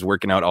 but as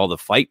working out all the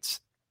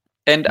fights.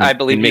 And I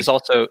believe he's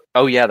also,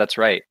 oh yeah, that's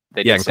right.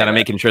 And kind of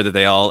making sure that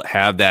they all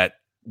have that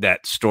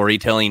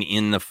storytelling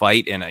in the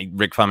fight. And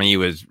Rick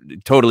Famuyiwa is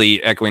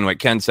totally echoing what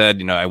Ken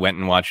said. I went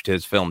and watched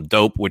his film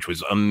Dope, which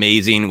was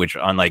amazing, which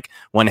on like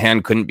one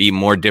hand couldn't be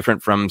more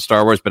different from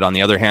Star Wars, but on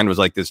the other hand was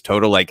like this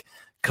total like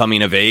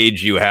coming of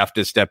age. You have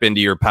to step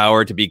into your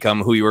power to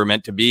become who you were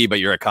meant to be, but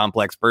you're a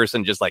complex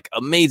person. Just like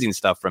amazing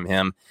stuff from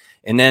him.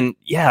 And then,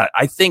 yeah,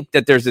 I think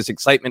that there's this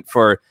excitement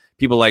for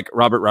people like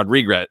Robert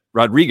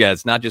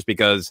Rodriguez, not just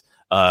because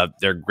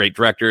they're great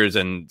directors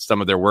and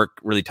some of their work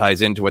really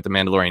ties into what The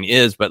Mandalorian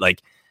is, but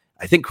like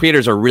I think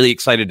creators are really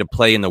excited to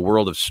play in the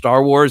world of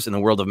Star Wars and the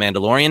world of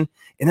Mandalorian,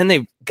 and then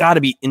they've got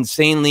to be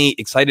insanely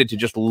excited to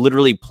just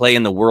literally play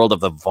in the world of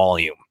the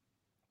volume.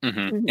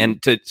 Mm-hmm.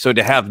 And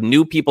to have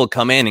new people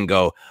come in and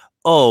go,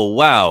 oh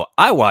wow,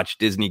 I watched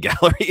Disney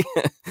Gallery,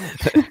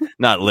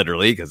 not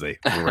literally because they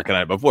were working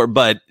on it before,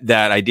 but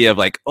that idea of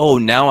like, oh,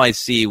 now I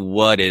see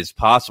what is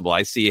possible.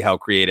 I see how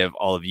creative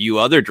all of you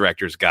other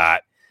directors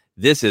got.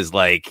 This is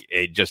like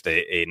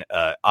an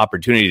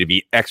opportunity to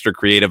be extra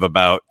creative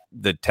about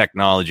the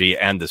technology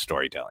and the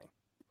storytelling.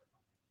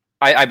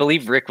 I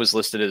believe Rick was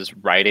listed as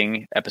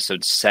writing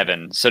episode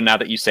 7. So now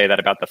that you say that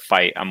about the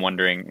fight, I'm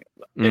wondering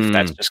if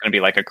that's just going to be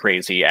like a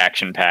crazy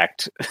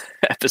action-packed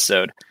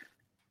episode.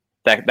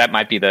 That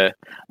might be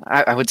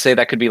I would say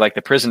that could be like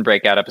the prison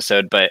breakout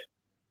episode, but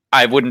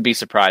I wouldn't be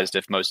surprised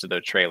if most of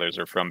the trailers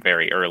are from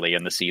very early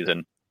in the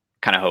season.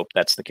 Kind of hope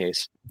that's the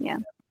case. Yeah.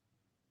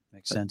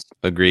 Makes sense.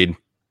 Agreed.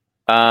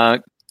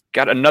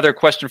 Got another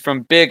question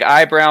from Big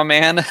Eyebrow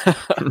Man.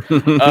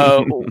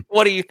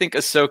 What do you think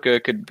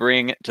Ahsoka could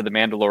bring to the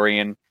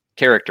Mandalorian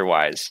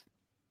character-wise?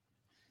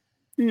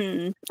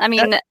 I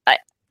mean,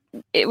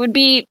 it would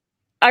be...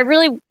 I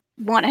really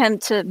want him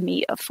to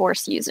meet a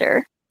Force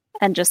user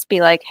and just be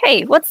like,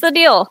 hey, what's the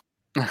deal?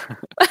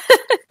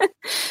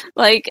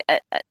 Like,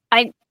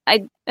 I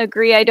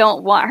agree I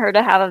don't want her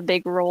to have a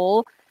big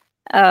role,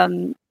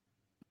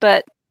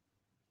 but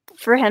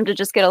for him to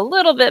just get a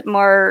little bit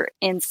more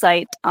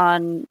insight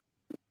on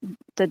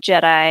the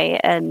Jedi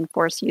and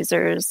Force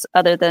users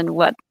other than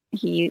what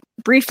he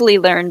briefly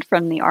learned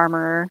from the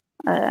armor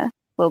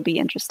will be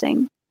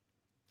interesting.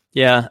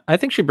 Yeah, I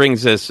think she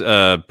brings this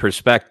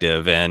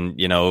perspective, and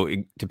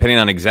depending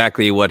on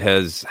exactly what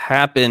has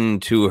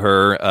happened to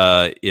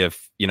her,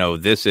 if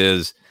this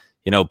is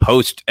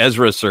post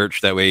Ezra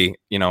search that we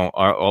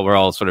we're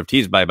all sort of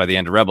teased by the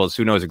end of Rebels,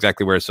 who knows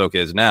exactly where Ahsoka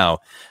is now.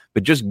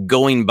 But just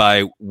going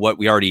by what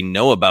we already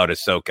know about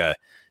Ahsoka,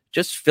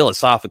 just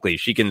philosophically,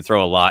 she can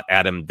throw a lot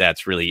at him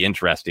that's really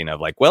interesting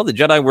of like, well, the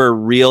Jedi were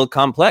real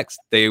complex.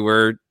 They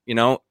were,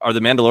 are the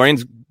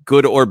Mandalorians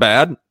good or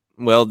bad?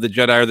 Well, the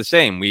Jedi are the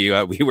same. We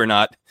were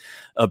not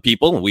a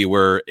people. We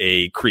were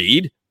a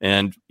creed.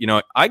 And,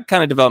 I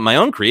kind of developed my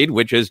own creed,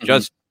 which is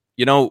just,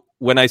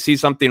 when I see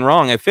something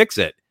wrong, I fix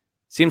it.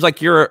 Seems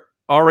like you're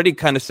already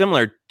kind of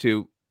similar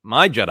to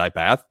my Jedi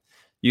path.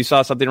 you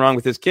saw something wrong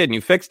with this kid and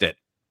you fixed it.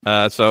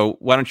 So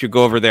why don't you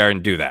go over there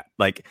and do that?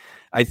 Like,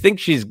 I think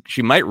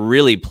she might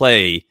really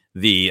play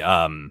the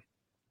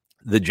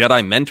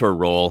Jedi mentor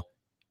role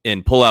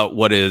and pull out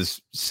what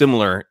is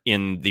similar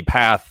in the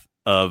path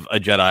of a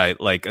Jedi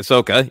like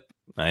Ahsoka.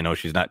 I know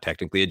she's not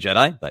technically a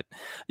Jedi, but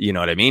you know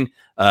what I mean?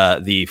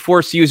 The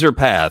Force user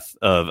path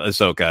of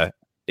Ahsoka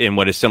in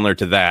what is similar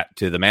to that,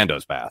 to the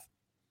Mando's path.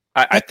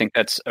 I think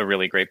that's a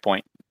really great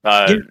point. Go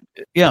ahead,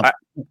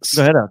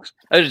 Alex.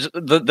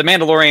 The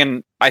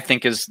Mandalorian, I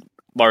think, is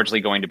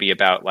largely going to be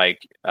about like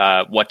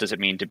what does it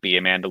mean to be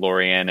a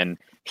Mandalorian, and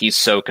he's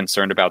so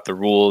concerned about the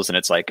rules, and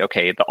it's like,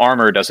 okay, the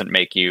armor doesn't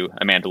make you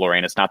a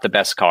Mandalorian, it's not the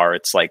best car,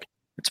 it's like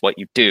it's what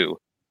you do.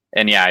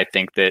 And yeah, I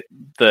think that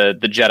the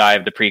Jedi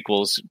of the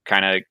prequels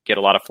kind of get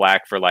a lot of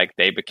flack for like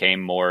they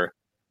became more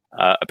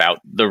about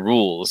the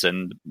rules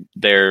and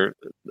their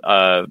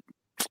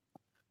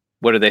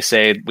what do they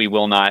say, we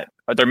will not,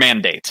 their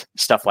mandate,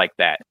 stuff like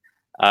that,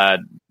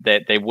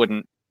 that they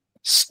wouldn't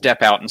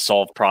step out and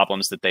solve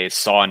problems that they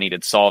saw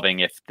needed solving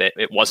if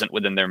it wasn't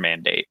within their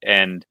mandate.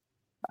 And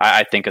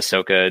I think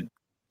Ahsoka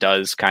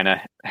does kind of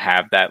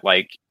have that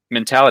like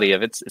mentality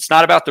of it's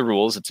not about the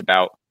rules, it's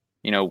about,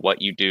 you know,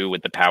 what you do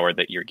with the power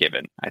that you're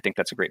given. I think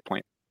that's a great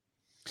point.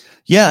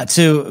 Yeah,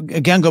 to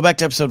again go back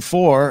to episode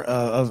 4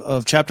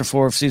 of chapter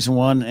 4 of season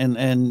 1,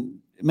 and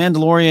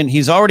Mandalorian,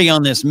 he's already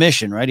on this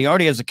mission, right? He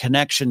already has a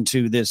connection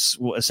to this,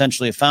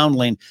 essentially a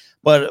foundling,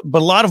 but a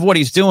lot of what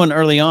he's doing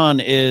early on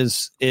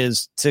is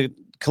to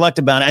collect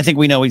a bounty. I think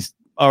we know he's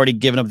already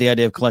given up the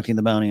idea of collecting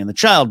the bounty on the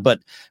child, but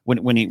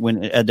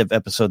when at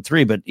episode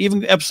 3, but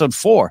even episode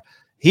 4,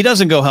 he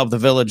doesn't go help the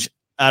village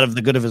out of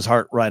the good of his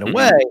heart right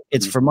away. Mm-hmm.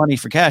 It's for money,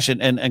 for cash,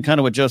 and kind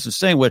of what Joseph's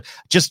saying.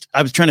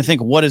 I was trying to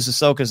think, what is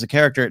Ahsoka as a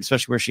character,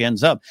 especially where she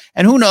ends up,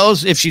 and who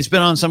knows if she's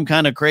been on some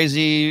kind of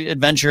crazy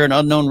adventure in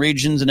unknown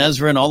regions and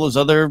Ezra and all those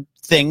other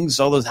things,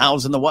 all those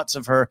hows and the whats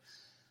of her.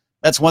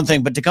 That's one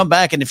thing, but to come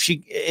back and if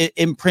she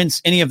imprints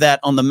any of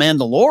that on the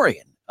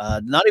Mandalorian,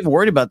 not even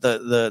worried about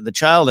the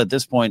child at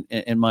this point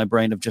in my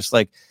brain, of just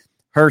like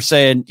her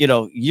saying, you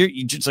know, you're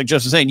just like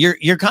Joseph saying,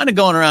 you're kind of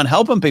going around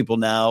helping people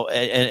now,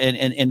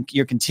 and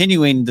you're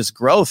continuing this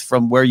growth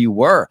from where you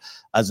were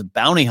as a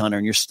bounty hunter,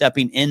 and you're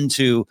stepping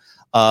into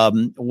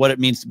what it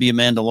means to be a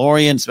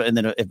Mandalorian. So, and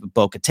then if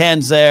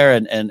Bo-Katan's there,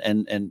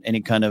 and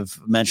any kind of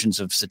mentions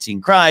of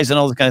Satine Kryze and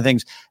all those kind of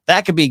things,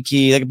 that could be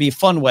key. That could be a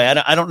fun way.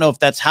 I don't know if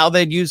that's how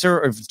they'd use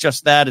her, or if it's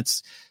just that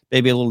it's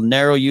maybe a little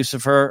narrow use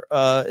of her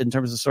in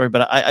terms of the story.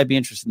 But I'd be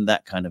interested in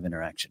that kind of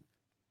interaction.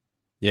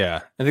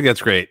 Yeah, I think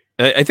that's great.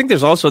 I think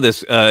there's also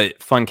this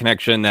fun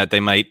connection that they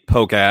might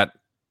poke at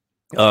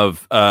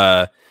of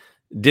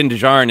Din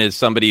Djarin is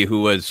somebody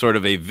who was sort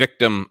of a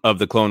victim of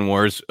the Clone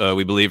Wars,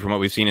 we believe, from what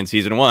we've seen in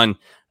season 1.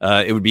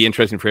 It would be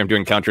interesting for him to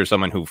encounter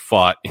someone who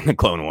fought in the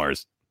Clone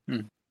Wars.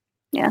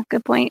 Yeah,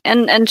 good point.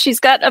 And she's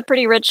got a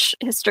pretty rich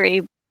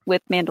history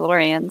with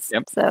Mandalorians.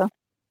 Yep. So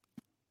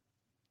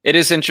it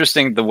is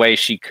interesting the way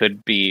she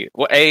could be.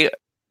 Well,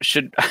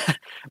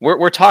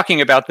 we're talking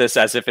about this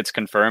as if it's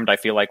confirmed. I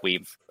feel like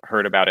we've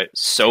heard about it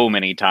so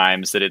many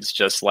times that it's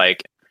just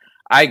like,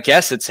 I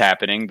guess it's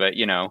happening, but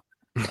you know,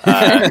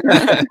 but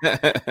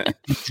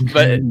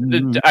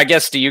I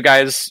guess, do you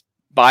guys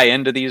buy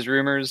into these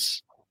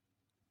rumors?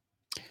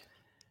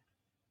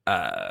 There's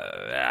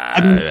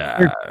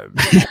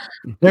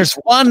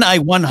one I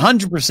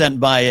 100%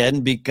 buy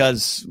in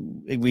because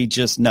we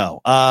just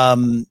know.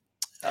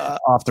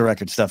 Off the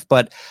record stuff,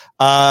 but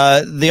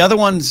the other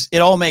ones, it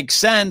all makes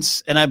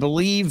sense, and I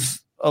believe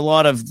a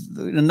lot of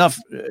enough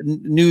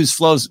news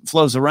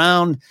flows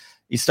around,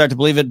 you start to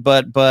believe it.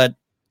 But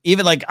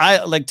even like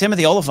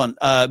Timothy Oliphant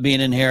being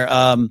in here,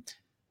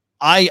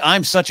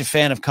 I'm such a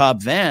fan of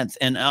Cobb Vanth,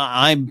 and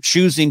I'm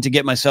choosing to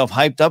get myself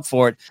hyped up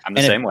for it. I'm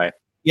the same way.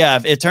 Yeah,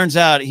 if it turns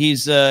out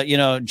he's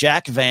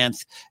Jack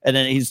Vanth, and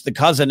then he's the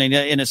cousin, and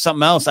it's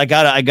something else, I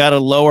gotta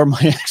lower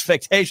my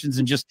expectations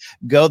and just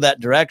go that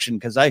direction,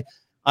 because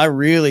I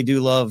really do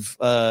love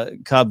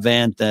Cobb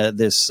Vanth,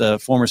 this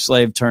former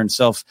slave turned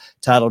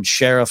self-titled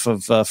sheriff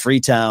of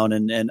Freetown,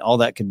 and all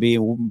that could be,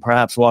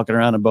 perhaps walking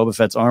around in Boba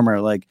Fett's armor.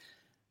 Like,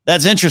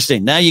 that's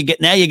interesting. Now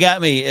you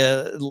got me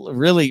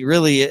really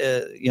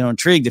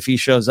intrigued if he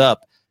shows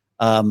up.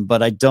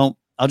 But I'll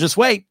just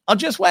wait.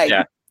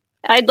 Yeah.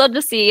 I'd love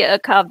to see a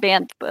Cobb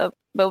Vanth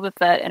Boba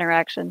Fett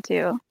interaction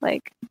too.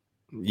 Like,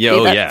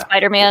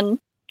 Spider-Man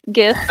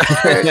GIF,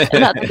 or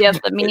not the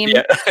GIF, the meme.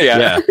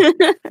 Yeah.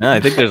 No, I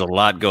think there's a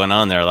lot going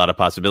on there, a lot of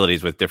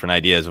possibilities with different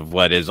ideas of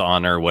what is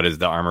honor, what is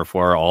the armor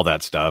for, all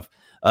that stuff.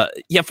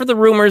 For the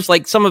rumors,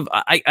 like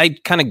I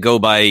kind of go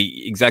by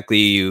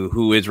exactly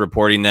who is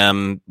reporting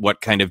them,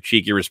 what kind of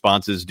cheeky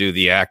responses do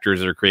the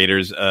actors or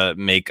creators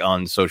make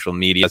on social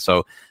media.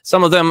 So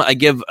some of them I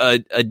give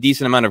a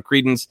decent amount of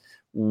credence.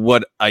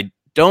 What I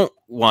don't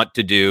want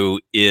to do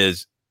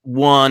is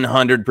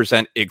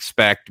 100%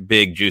 expect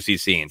big juicy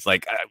scenes.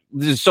 Like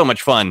this is so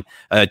much fun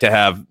to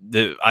have.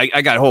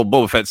 I got whole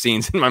Boba Fett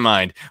scenes in my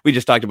mind. We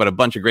just talked about a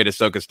bunch of great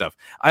Ahsoka stuff.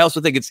 I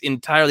also think it's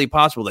entirely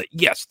possible that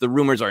yes, the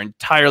rumors are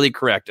entirely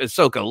correct.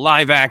 Ahsoka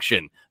live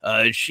action.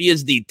 She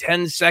is the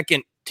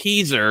 10-second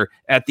teaser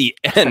at the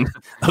end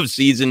of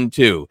season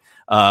 2.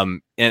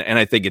 And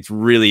I think it's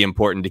really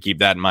important to keep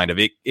that in mind.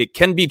 It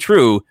can be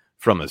true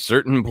from a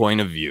certain point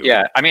of view.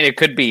 Yeah, I mean, it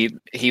could be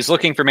he's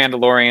looking for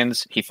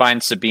Mandalorians, he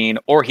finds Sabine,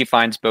 or he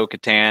finds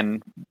Bo-Katan,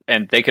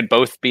 and they could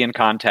both be in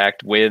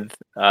contact with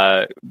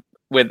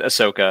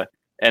Ahsoka.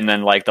 And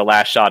then, like, the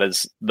last shot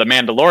is the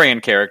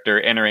Mandalorian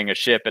character entering a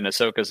ship, and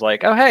Ahsoka's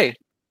like, oh, hey,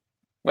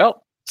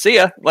 well, see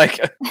ya. Like,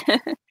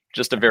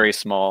 just a very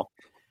small...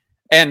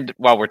 And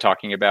while we're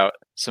talking about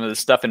some of the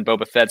stuff in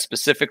Boba Fett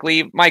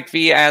specifically, Mike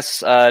V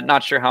asks,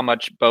 not sure how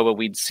much Boba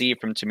we'd see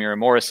from Tamira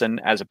Morrison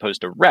as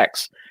opposed to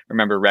Rex.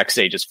 Remember, Rex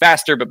ages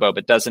faster, but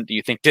Boba doesn't. Do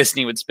you think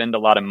Disney would spend a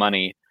lot of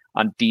money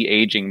on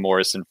de-aging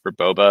Morrison for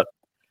Boba?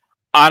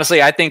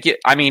 Honestly, I think,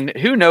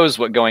 who knows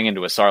what going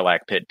into a Sarlacc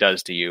pit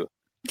does to you?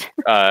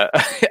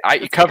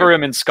 I cover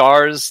him in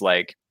scars.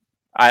 Like,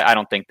 I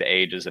don't think the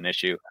age is an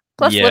issue.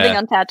 Plus, living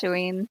on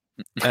Tatooine.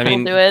 I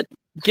mean, will do it.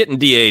 Getting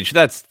de-aged,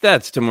 that's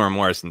Tamora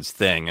Morrison's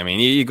thing. I mean,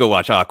 you go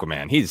watch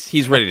Aquaman.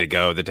 He's ready to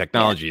go. The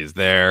technology is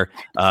there.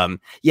 I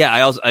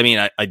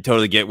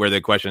totally get where the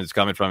question is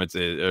coming from. It's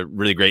a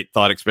really great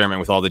thought experiment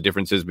with all the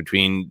differences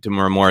between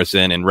Tamora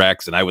Morrison and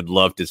Rex, and I would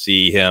love to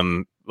see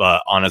him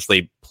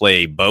honestly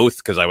play both,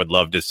 because I would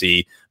love to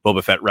see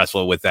Boba Fett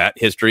wrestle with that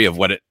history of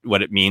what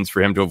it means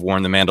for him to have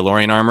worn the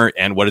Mandalorian armor,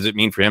 and what does it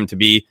mean for him to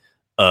be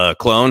a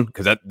clone,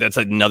 because that's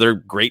another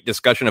great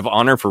discussion of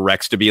honor for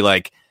Rex to be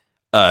like,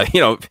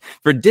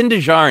 for Din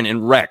Djarin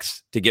and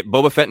Rex to get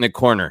Boba Fett in a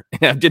corner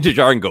and have Din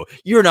Djarin go,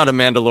 you're not a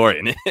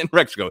Mandalorian, and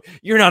Rex go,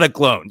 you're not a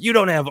clone, you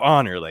don't have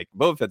honor. Like,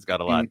 Boba Fett's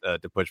got a lot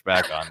to push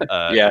back on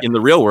in the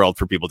real world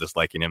for people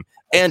disliking him,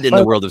 and in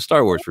the world of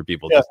Star Wars for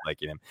people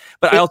disliking him.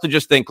 But I also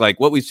just think, like,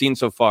 what we've seen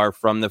so far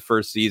from the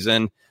first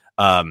season,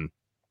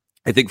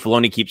 I think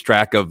Filoni keeps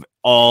track of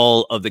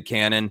all of the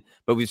canon,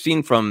 but we've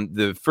seen from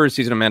the first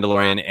season of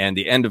Mandalorian and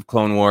the end of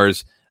Clone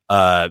Wars,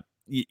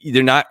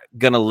 they're not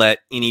going to let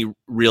any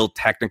real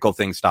technical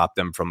thing stop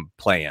them from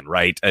playing,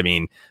 right? I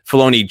mean,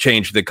 Filoni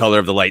changed the color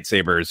of the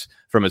lightsabers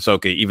from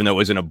Ahsoka, even though it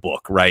was in a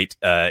book, right?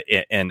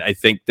 And I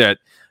think that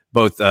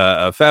both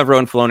Favreau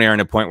and Filoni are in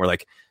a point where,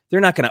 like,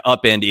 they're not going to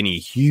upend any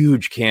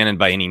huge canon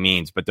by any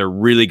means, but they're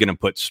really going to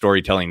put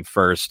storytelling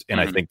first. And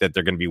I think that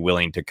they're going to be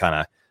willing to kind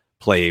of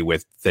play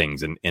with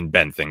things and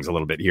bend things a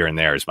little bit here and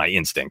there is my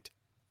instinct.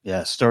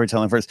 Yeah,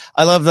 storytelling first.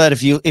 I love that.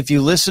 If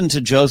you listen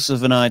to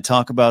Joseph and I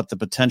talk about the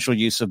potential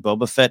use of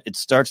Boba Fett, it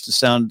starts to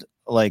sound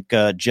like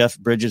Jeff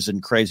Bridges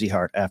and Crazy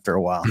Heart after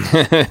a while.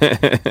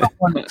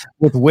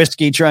 With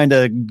whiskey trying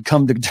to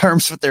come to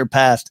terms with their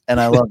past, and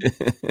I love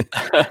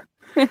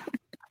it.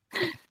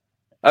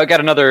 I got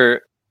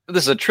another.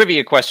 This is a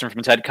trivia question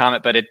from Ted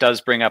Comet, but it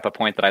does bring up a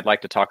point that I'd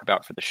like to talk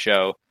about for the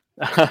show.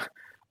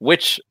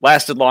 Which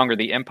lasted longer,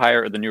 the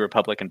Empire or the New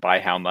Republic, and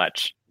by how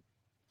much?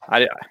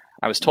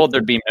 I was told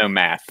there'd be no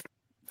math,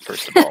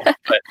 first of all.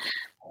 But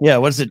yeah,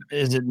 what is it?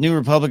 Is it New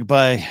Republic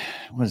by,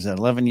 what is that,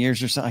 11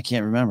 years or something? I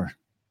can't remember.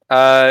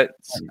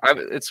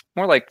 It's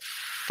more like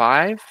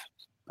 5,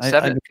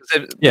 7.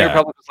 New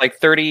Republic was like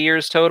 30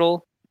 years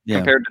total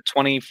compared to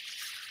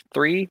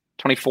 23,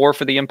 24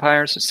 for the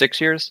Empire, so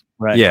 6 years.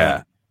 Right.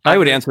 Yeah. I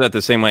would answer that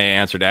the same way I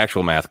answered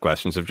actual math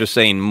questions, of just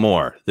saying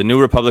more. The New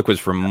Republic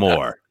was for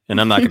more, and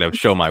I'm not going to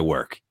show my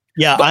work.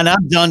 Yeah, and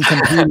I'm done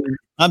competing.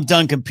 I'm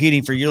done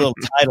competing for your little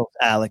titles,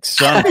 Alex.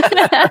 So I don't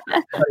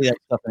tell you that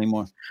stuff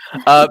anymore.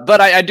 But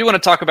I do want to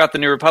talk about the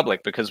New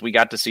Republic, because we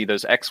got to see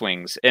those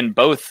X-Wings in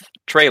both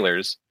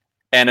trailers.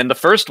 And in the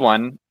first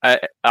one,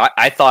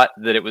 I thought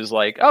that it was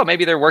like, oh,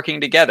 maybe they're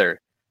working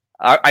together.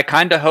 I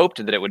kind of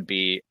hoped that it would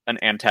be an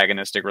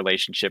antagonistic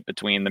relationship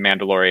between the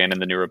Mandalorian and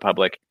the New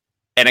Republic.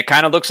 And it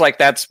kind of looks like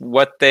that's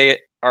what they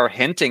are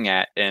hinting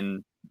at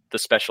in the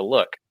special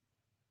look.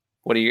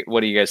 What do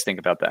you guys think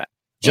about that?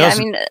 Yeah, I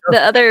mean,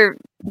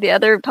 the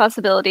other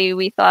possibility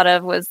we thought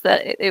of was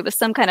that it was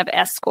some kind of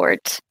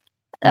escort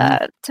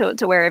to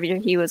wherever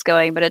he was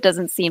going, but it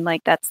doesn't seem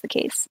like that's the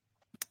case.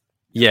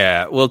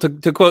 Yeah, well,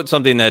 to quote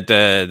something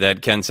that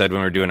Ken said when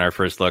we were doing our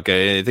first look,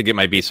 I think it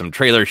might be some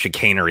trailer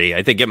chicanery.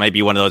 I think it might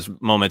be one of those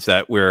moments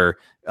that we're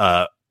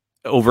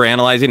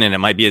overanalyzing, and it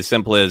might be as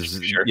simple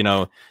as,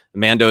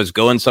 Mando's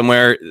going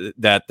somewhere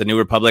that the New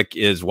Republic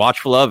is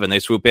watchful of, and they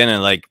swoop in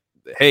and like,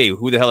 hey,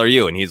 who the hell are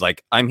you? And he's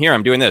like, I'm here,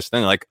 I'm doing this.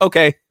 Then they're like,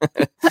 okay.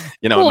 Cool,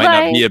 it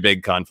might not be a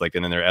big conflict,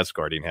 and then they're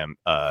escorting him.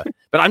 But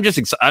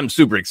I'm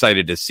super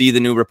excited to see the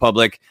New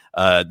Republic.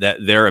 That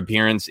their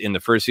appearance in the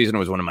first season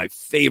was one of my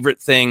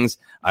favorite things.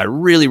 I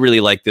really,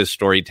 really like this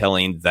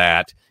storytelling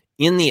that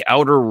in the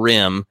Outer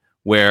Rim,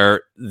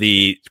 where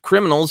the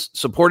criminals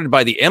supported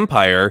by the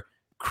Empire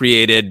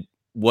created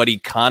what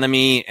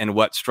economy and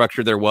what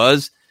structure there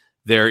was,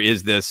 there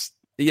is this,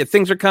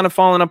 things are kind of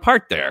falling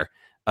apart there.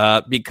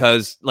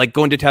 Because, like,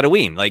 going to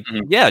Tatooine, like,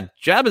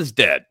 Jabba's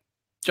dead.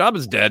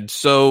 Jabba's dead,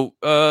 so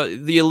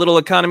the little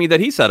economy that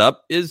he set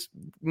up is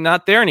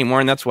not there anymore,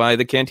 and that's why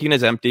the canteen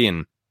is empty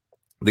and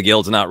the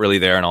guild's not really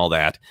there and all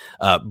that.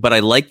 But I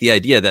like the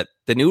idea that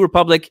the New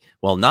Republic,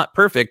 while not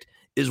perfect,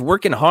 is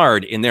working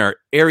hard in their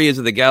areas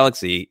of the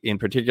galaxy, in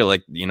particular,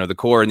 like, the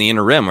core and the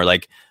inner rim, where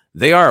like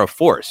they are a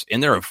force,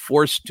 and they're a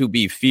force to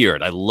be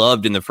feared. I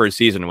loved in the first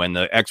season when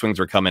the X-Wings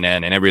were coming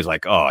in and everybody's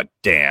like, oh,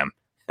 damn,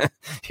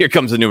 here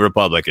comes the New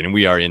Republic and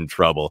we are in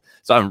trouble.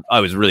 So I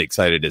was really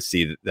excited to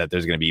see that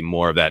there's going to be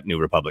more of that New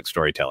Republic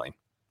storytelling.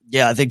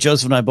 Yeah, I think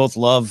Joseph and I both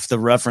love the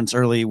reference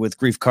early with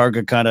Grief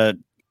Karga kind of,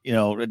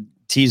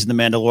 teasing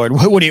the Mandalorian.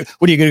 What are you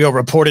going to go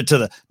report it to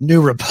the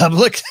New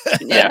Republic?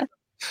 Yeah.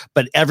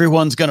 But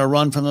everyone's going to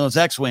run from those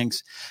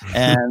X-Wings,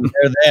 and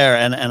they're there.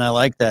 And I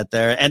like that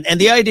there. And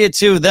the idea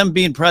too, them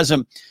being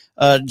present,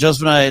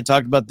 Joseph and I had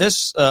talked about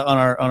this on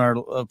our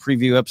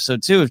preview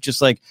episode too. It's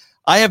just like,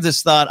 I have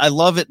this thought. I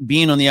love it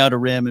being on the Outer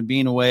Rim and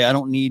being away. I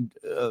don't need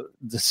to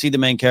see the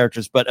main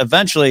characters, but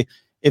eventually,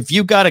 if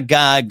you got a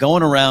guy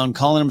going around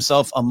calling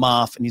himself a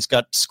Moff, and he's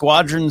got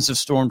squadrons of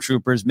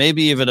stormtroopers,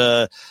 maybe even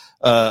a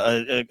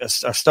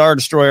Star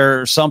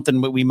Destroyer or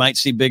something that we might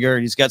see bigger.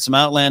 He's got some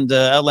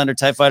Outlander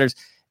TIE fighters,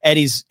 and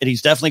he's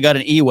definitely got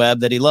an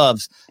E-Web that he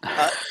loves.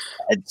 At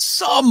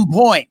some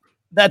point,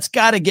 that's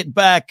got to get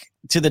back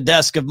to the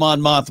desk of Mon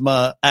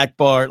Mothma,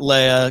 Akbar,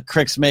 Leia,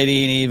 Crix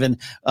Madine, even.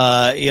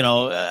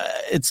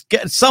 It's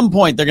at some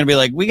point they're going to be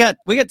like, we got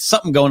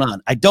something going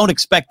on. I don't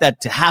expect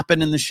that to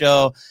happen in the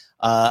show.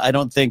 I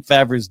don't think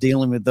Favreau's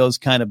dealing with those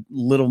kind of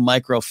little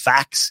micro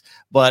facts,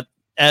 but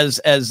as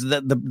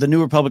the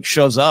New Republic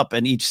shows up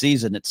in each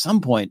season, at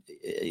some point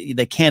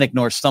they can't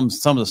ignore some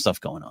of the stuff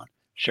going on.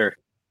 Sure.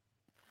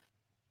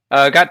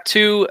 Got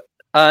two,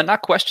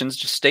 not questions,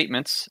 just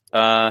statements.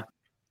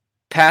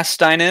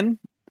 Pasteinen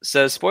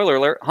says, spoiler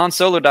alert, Han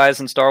Solo dies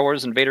in Star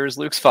Wars and Vader is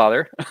Luke's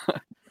father.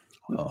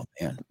 Oh,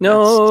 man.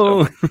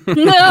 No.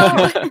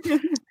 No.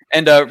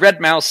 And Red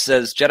Mouse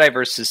says, Jedi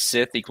versus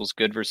Sith equals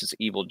good versus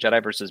evil.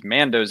 Jedi versus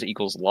Mandos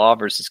equals law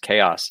versus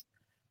chaos.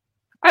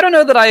 I don't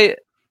know that I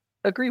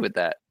agree with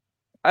that.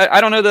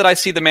 I don't know that I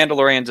see the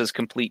Mandalorians as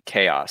complete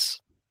chaos.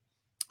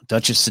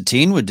 Duchess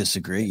Satine would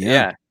disagree.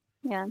 Yeah.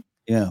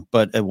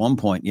 But at one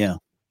point, yeah.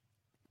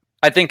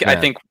 I think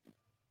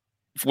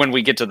when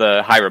we get to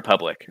the High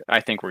Republic,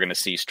 I think we're going to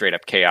see straight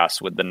up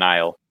chaos with the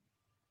Nile.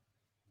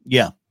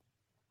 Yeah.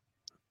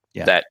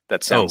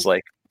 That sounds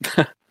like.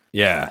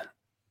 Yeah.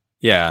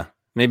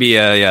 Maybe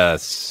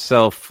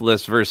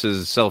selfless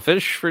versus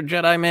selfish for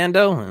Jedi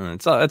Mando.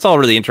 It's all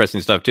really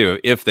interesting stuff too.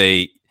 If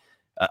they,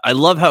 I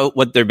love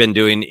what they've been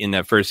doing in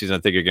that first season. I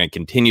think you're going to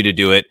continue to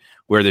do it,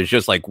 where there's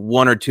just like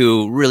one or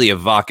two really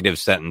evocative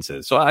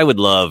sentences. So I would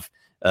love,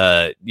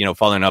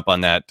 following up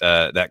on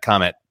that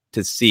comment,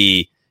 to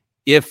see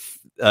if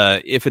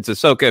it's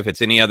Ahsoka, if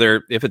it's any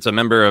other, if it's a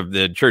member of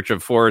the Church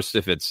of Force,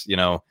 if it's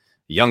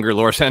younger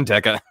Lor San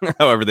Tekka,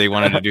 however they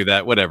wanted to do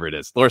that, whatever it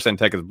is, Lor San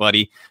Tekka's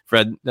buddy,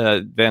 Fred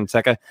Van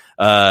Tekka,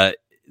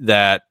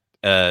 that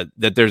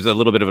there's a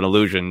little bit of an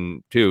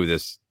allusion to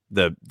this,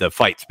 the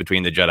fights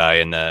between the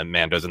Jedi and the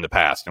Mandos in the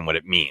past and what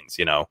it means,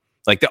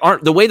 like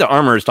the way the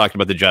armor is talking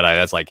about the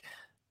Jedi,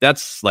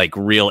 that's like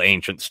real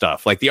ancient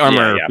stuff. Like the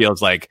armor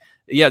feels like,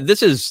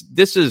 this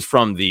is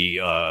from the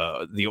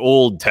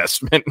Old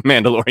Testament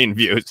Mandalorian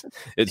views.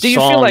 It's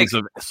songs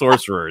of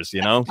sorcerers,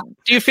 Do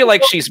you feel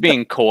like she's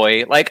being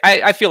coy? Like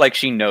I feel like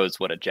she knows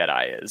what a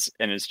Jedi is,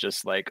 and it's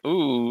just like,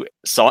 ooh,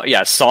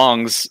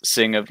 songs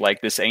sing of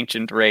like this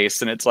ancient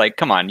race, and it's like,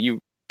 come on,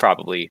 you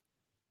probably.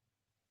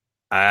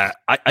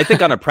 I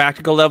think on a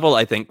practical level,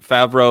 I think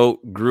Favreau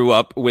grew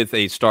up with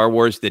a Star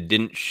Wars that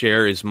didn't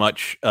share as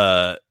much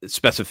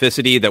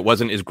specificity, that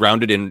wasn't as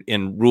grounded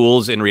in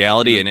rules in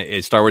reality, and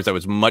a Star Wars that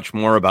was much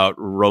more about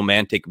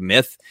romantic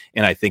myth.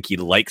 And I think he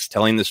likes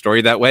telling the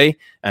story that way.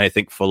 And I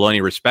think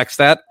Filoni respects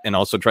that and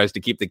also tries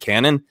to keep the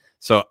canon.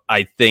 So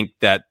I think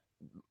that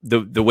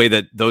the way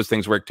that those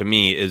things work to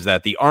me is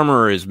that the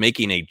armorer is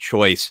making a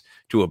choice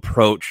to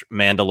approach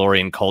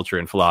Mandalorian culture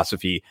and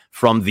philosophy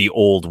from the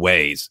old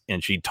ways.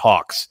 And she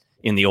talks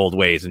in the old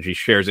ways, and she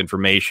shares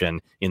information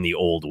in the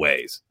old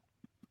ways.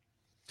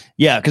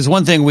 Yeah, because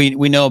one thing we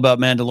know about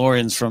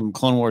Mandalorians from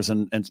Clone Wars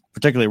and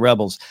particularly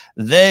Rebels,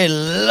 they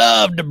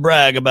love to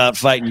brag about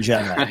fighting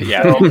Jedi.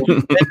 Yeah. So they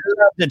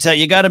love to tell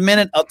you, got a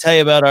minute? I'll tell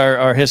you about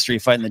our history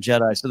fighting the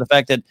Jedi. So the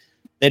fact that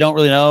they don't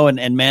really know,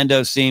 and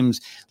Mando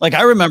seems like,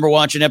 I remember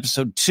watching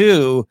episode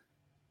 2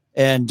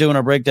 and doing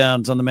our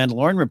breakdowns on the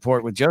Mandalorian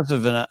report with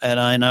Joseph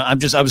and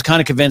I was kind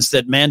of convinced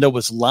that Mando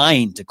was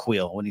lying to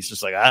Queel when he's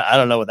just like, I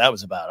don't know what that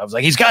was about. I was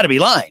like, he's got to be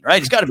lying, right?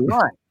 He's got to be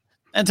lying.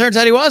 And it turns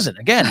out he wasn't.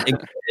 Again,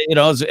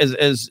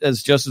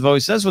 as Joseph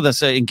always says with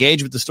us,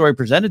 engage with the story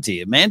presented to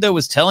you. Mando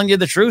was telling you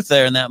the truth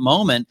there in that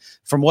moment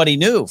from what he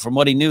knew,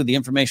 the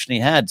information he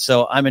had.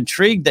 So I'm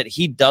intrigued that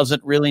he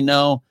doesn't really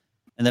know,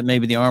 and that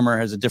maybe the armor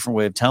has a different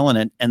way of telling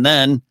it. And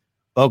then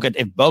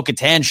if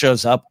Bo-Katan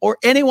shows up, or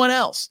anyone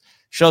else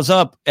shows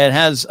up and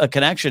has a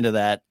connection to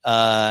that,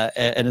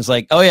 and is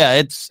like, oh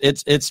yeah,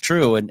 it's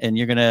true, and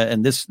you're gonna,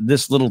 and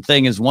this little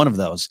thing is one of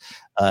those.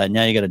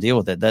 Now you got to deal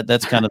with it.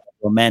 That's kind of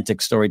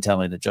romantic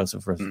storytelling that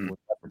Joseph was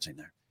referencing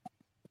there.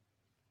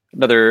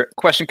 Another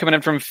question coming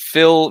in from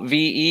Phil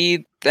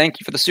VE. Thank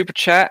you for the super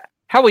chat.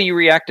 How will you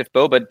react if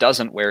Boba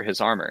doesn't wear his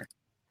armor?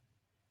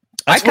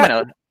 I kind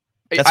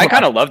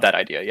of love that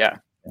idea.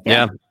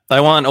 Yeah. I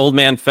want old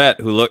man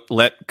Fett who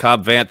let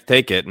Cobb Vanth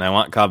take it, and I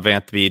want Cobb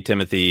Vanth to be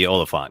Timothy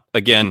Oliphant.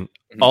 Again,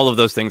 all of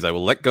those things I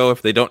will let go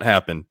if they don't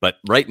happen. But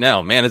right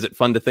now, man, is it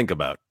fun to think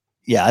about?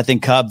 Yeah, I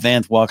think Cobb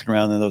Vanth walking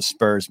around in those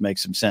spurs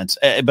makes some sense.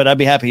 But I'd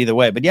be happy either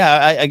way. But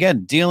yeah,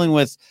 again, dealing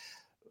with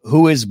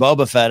who is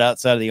Boba Fett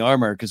outside of the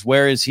armor, because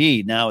where is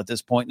he now at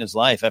this point in his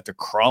life after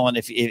crawling,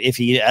 if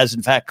he has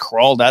in fact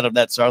crawled out of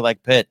that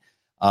Sarlacc pit,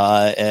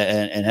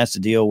 and has to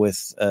deal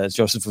with, as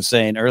Joseph was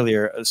saying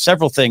earlier,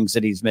 several things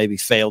that he's maybe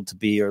failed to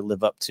be or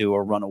live up to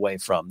or run away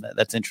from.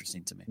 That's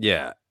interesting to me.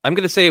 Yeah. I'm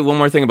going to say one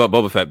more thing about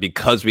Boba Fett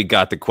because we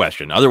got the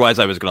question. Otherwise,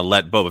 I was going to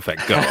let Boba Fett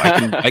go.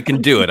 I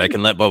can do it. I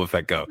can let Boba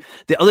Fett go.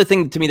 The other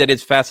thing to me that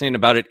is fascinating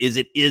about it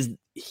is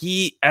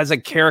he as a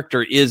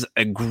character is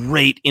a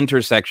great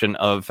intersection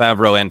of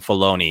Favreau and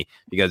Filoni,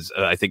 because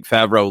I think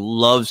Favreau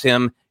loves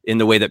him in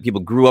the way that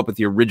people grew up with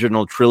the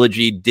original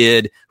trilogy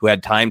did, who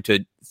had time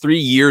to 3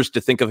 years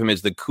to think of him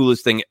as the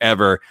coolest thing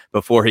ever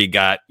before he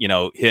got,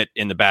 hit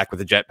in the back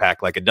with a jetpack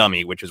like a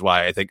dummy, which is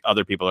why I think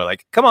other people are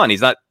like, come on, he's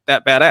not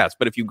that badass.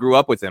 But if you grew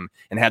up with him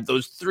and had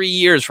those 3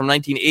 years from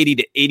 1980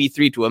 to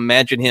 83 to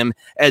imagine him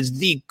as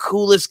the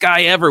coolest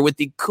guy ever with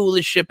the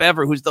coolest ship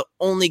ever, who's the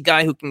only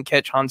guy who can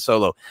catch Han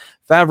Solo,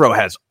 Favreau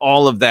has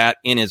all of that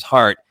in his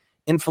heart.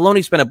 And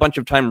Filoni spent a bunch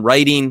of time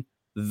writing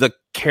the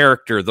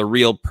character, the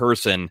real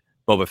person,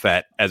 Boba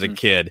Fett, as a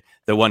kid,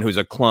 the one who's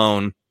a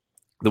clone,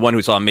 the one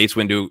who saw Mace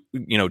Windu,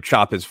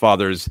 chop his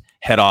father's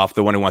head off,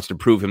 the one who wants to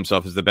prove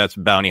himself as the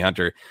best bounty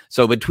hunter.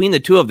 So between the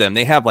two of them,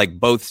 they have like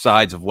both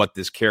sides of what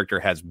this character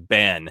has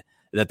been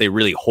that they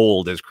really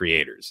hold as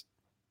creators.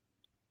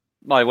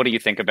 Molly, what do you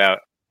think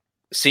about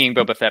seeing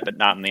Boba Fett but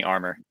not in the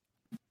armor?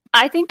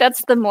 I think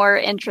that's the more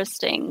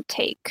interesting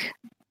take,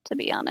 to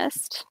be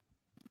honest.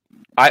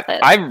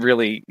 I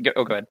really... go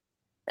ahead.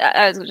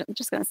 I was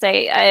just going to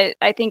say,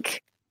 I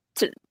think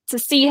to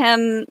see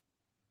him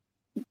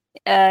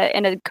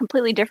in a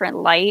completely different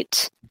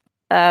light.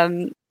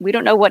 We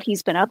don't know what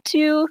he's been up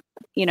to.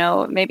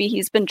 Maybe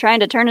he's been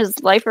trying to turn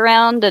his life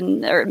around,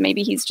 or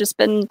maybe he's just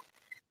been,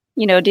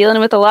 dealing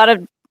with a lot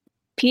of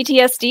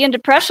PTSD and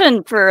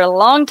depression for a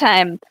long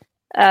time.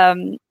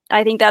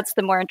 I think that's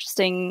the more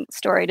interesting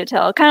story to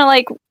tell. Kind of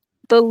like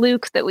the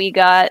Luke that we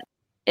got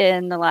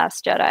in The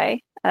Last Jedi.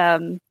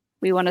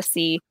 We want to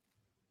see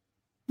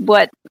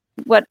what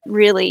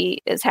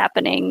really is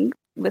happening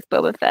with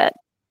Boba Fett.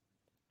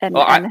 And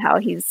how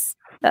he's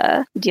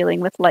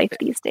dealing with life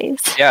these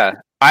days. Yeah,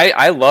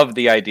 I love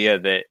the idea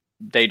that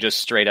they just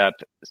straight up,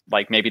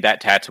 like, maybe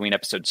that Tatooine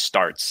episode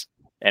starts,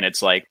 and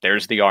it's like,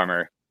 there's the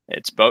armor.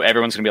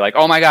 Everyone's gonna be like,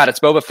 oh my god,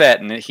 it's Boba Fett,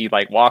 and then he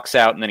like walks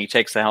out, and then he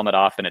takes the helmet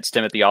off, and it's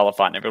Timothy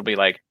Oliphant, and everyone will be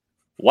like,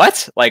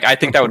 what? Like, I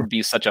think that would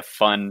be such a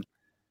fun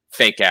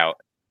fake out,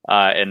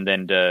 and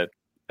then to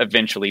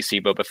eventually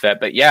see Boba Fett.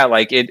 But yeah,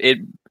 like it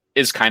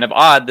is kind of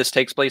odd. This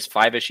takes place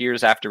 5-ish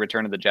years after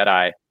Return of the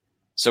Jedi.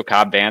 So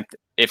Cobb Vanth,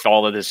 if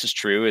all of this is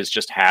true, has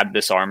just had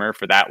this armor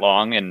for that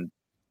long, and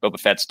Boba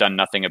Fett's done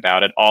nothing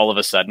about it. All of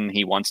a sudden,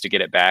 he wants to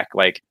get it back.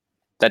 Like,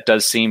 that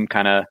does seem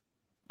kind of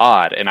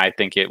odd, and I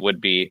think it would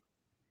be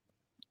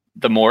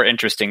the more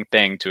interesting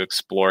thing to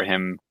explore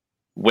him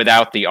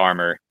without the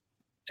armor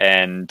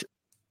and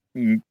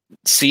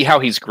see how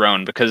he's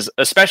grown. Because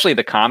especially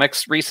the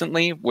comics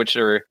recently, which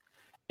are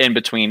in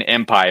between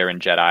Empire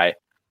and Jedi,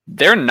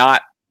 they're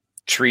not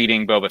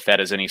treating Boba Fett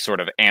as any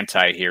sort of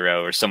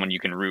anti-hero or someone you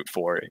can root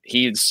for.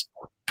 He's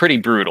pretty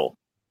brutal.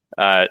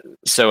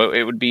 So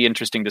it would be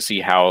interesting to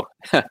see how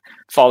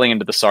falling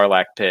into the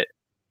Sarlacc pit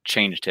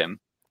changed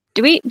him.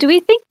 Do we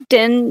think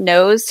Din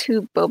knows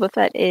who Boba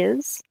Fett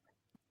is?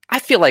 I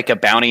feel like a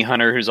bounty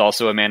hunter who's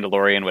also a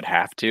Mandalorian would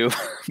have to,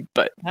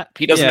 but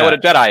he doesn't know what a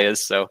Jedi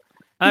is, so...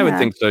 I would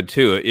think so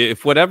too.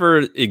 If whatever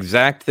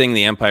exact thing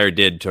the Empire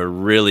did to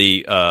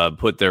really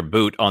put their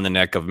boot on the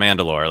neck of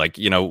Mandalore, like,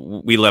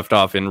 we left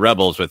off in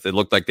Rebels with, it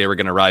looked like they were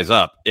going to rise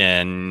up,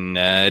 and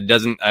I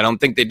don't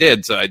think they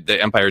did. So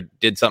the Empire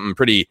did something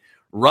pretty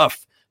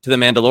rough to the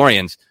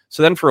Mandalorians.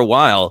 So then for a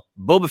while,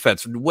 Boba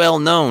Fett's well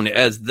known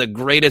as the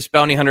greatest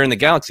bounty hunter in the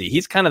galaxy.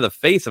 He's kind of the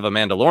face of a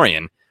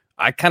Mandalorian.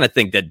 I kind of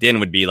think that Din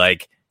would be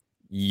like,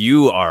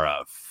 you are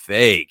a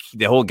fake.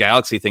 The whole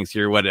galaxy thinks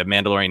you're what a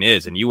Mandalorian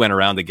is, and you went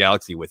around the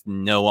galaxy with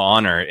no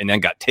honor and then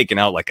got taken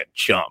out like a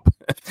chump.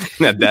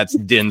 That's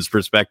Din's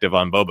perspective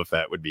on Boba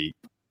Fett. Would be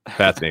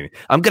fascinating.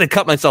 I'm going to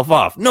cut myself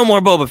off. No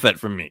more Boba Fett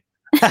from me.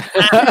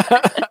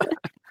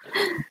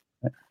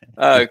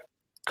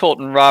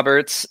 Colton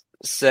Roberts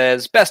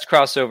says, best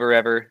crossover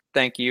ever.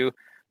 Thank you.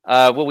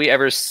 Will we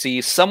ever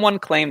see someone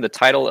claim the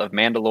title of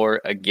Mandalore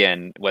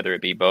again, whether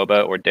it be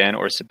Boba or Din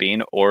or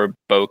Sabine or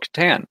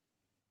Bo-Katan?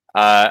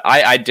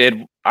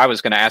 I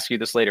was going to ask you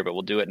this later, but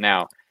we'll do it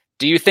now.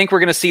 Do you think we're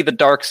going to see the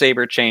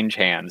Darksaber change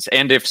hands?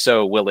 And if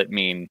so, will it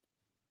mean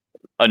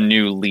a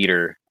new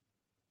leader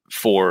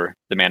for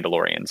the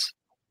Mandalorians,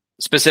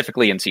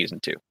 specifically in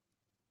season 2?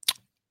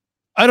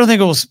 I don't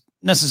think it will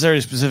necessarily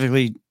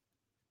specifically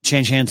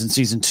change hands in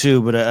season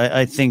 2, but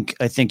I think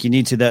you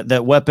need to.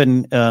 That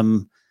weapon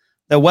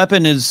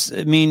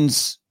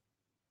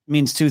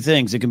means two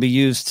things. It can be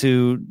used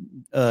to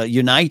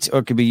unite, or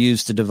it can be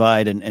used to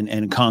divide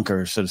and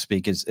conquer, so to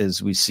speak,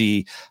 as we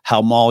see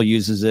how Maul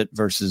uses it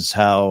versus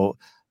how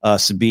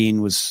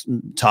Sabine was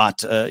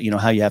taught, how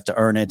you have to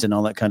earn it and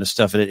all that kind of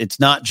stuff. It's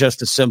not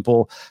just a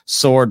simple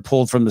sword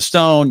pulled from the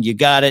stone. You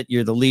got it.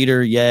 You're the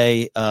leader.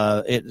 Yay.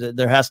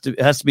 It has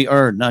to be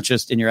earned, not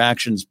just in your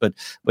actions, but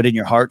in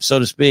your heart, so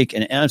to speak.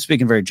 And I'm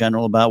speaking very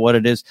general about what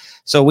it is.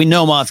 So we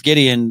know Moff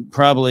Gideon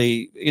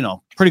probably,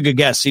 pretty good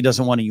guess. He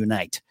doesn't want to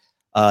unite.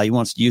 He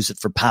wants to use it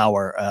for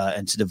power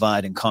and to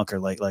divide and conquer,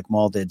 like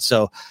Maul did.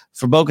 So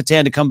for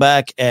Bo-Katan to come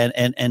back and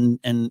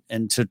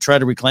to try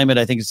to reclaim it,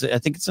 I think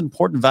it's an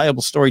important,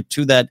 valuable story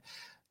to that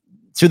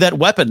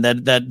weapon.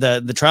 That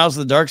the Trials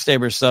of the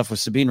Darksaber stuff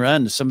with Sabine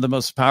Wren is some of the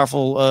most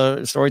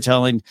powerful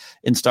storytelling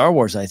in Star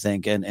Wars, I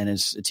think. And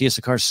as Tia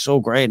Sakar is so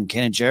great, and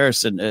Kanan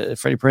Jarrus and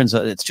Freddie Prinze,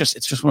 it's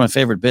just one of my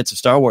favorite bits of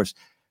Star Wars.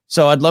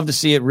 So I'd love to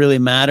see it really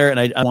matter, and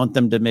I want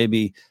them to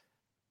maybe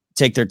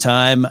take their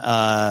time.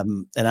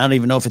 And I don't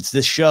even know if it's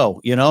this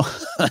show,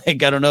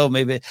 like, I don't know,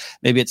 maybe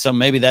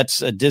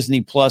that's a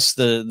Disney Plus,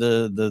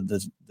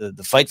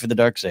 the fight for the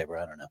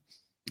Darksaber. I don't know.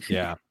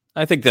 Yeah.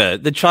 I think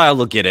the child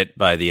will get it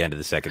by the end of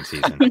the second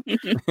season.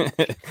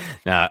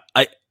 Now,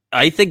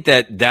 I think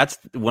that's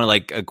one,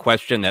 like, a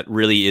question that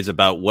really is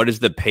about what is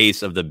the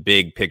pace of the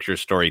big picture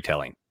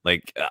storytelling.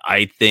 Like,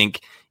 I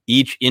think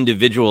each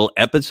individual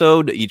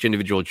episode, each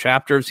individual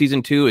chapter of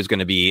season 2 is going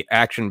to be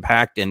action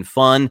packed and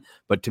fun.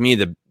 But to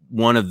me,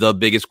 one of the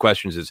biggest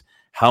questions is,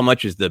 how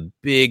much is the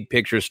big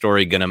picture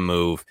story going to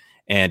move?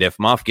 And if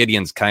Moff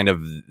Gideon's kind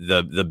of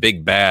the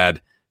big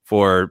bad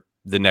for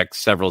the next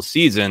several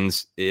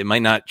seasons, it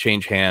might not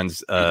change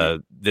hands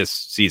this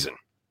season.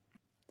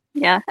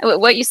 Yeah.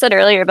 What you said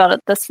earlier about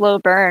the slow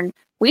burn,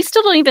 we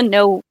still don't even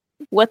know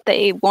what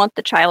they want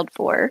the child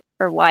for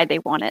or why they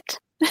want it.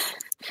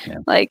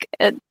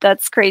 Yeah.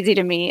 That's crazy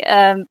to me.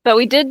 But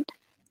we didn't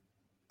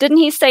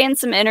he say in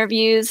some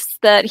interviews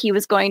that he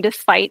was going to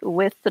fight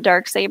with the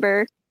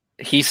Darksaber?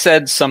 He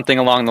said something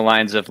along the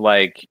lines of,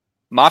 like,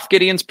 Moff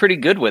Gideon's pretty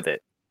good with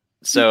it.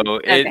 So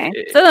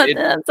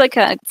that's like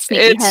a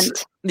sneaky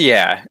hint.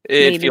 Yeah,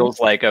 it Maybe. Feels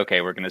like,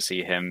 okay, we're going to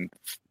see him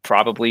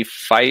probably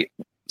fight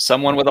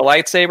someone with a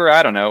lightsaber,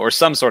 I don't know, or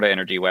some sort of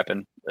energy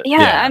weapon.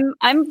 Yeah.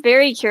 I'm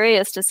very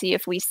curious to see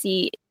if we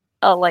see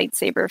a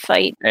lightsaber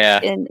fight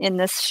in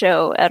this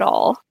show at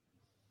all.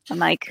 I'm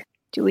like,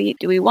 do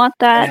we want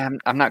that? Yeah,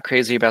 I'm not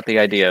crazy about the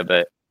idea,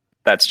 but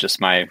that's just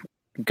my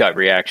gut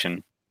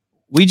reaction.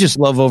 We just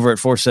love over at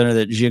ForceCenter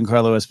that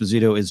Giancarlo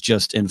Esposito is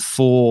just in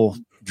full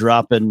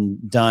dropping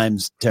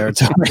dimes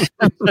territory.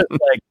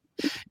 Like,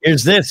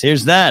 here's this,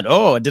 here's that.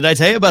 Oh, did I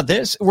tell you about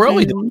this? We're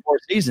only doing 4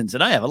 seasons,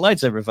 and I have a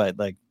lightsaber fight.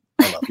 Like,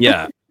 I love it.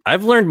 Yeah,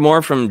 I've learned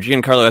more from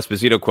Giancarlo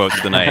Esposito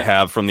quotes than I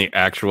have from the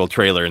actual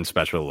trailer and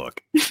special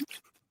look.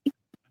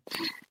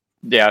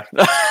 Yeah,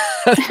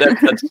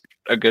 that's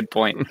a good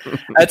point.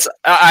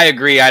 I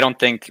agree. I don't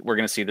think we're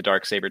going to see the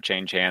Darksaber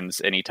change hands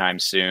anytime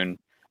soon.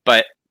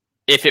 But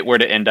if it were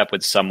to end up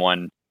with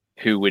someone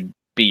who would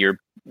be your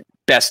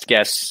best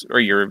guess or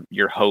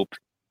your hope,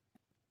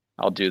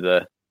 I'll do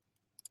the.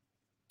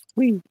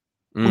 I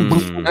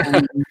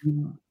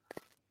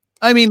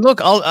mean, look,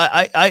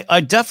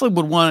 I definitely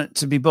would want it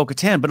to be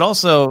Bo-Katan, but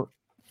also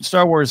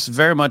Star Wars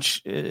very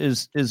much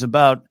is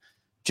about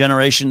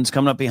generations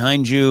coming up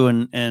behind you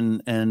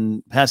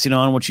and passing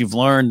on what you've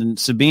learned. And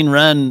Sabine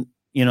Wren,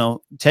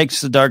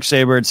 takes the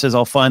Darksaber and says,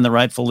 I'll find the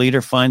rightful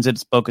leader, finds it,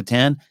 it's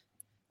Bo-Katan.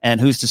 And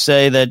who's to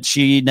say that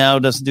she now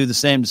doesn't do the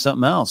same to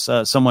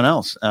someone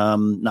else?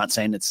 Not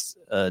saying it's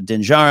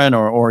Din Djarin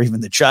or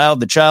even the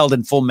child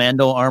in full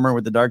Mando armor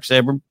with the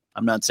Darksaber.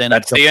 I'm not saying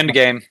that's the end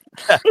game.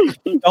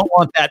 Don't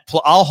want that.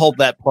 I'll hold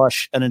that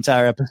plush an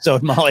entire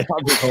episode, Molly.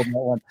 I'll just hold that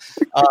one.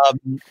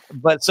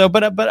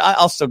 But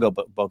I'll still go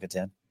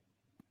Bo-Katan.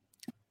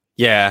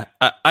 Yeah,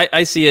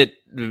 I see it.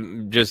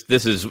 Just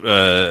this is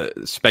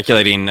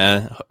speculating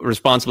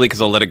responsibly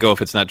because I'll let it go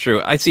if it's not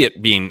true. I see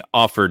it being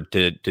offered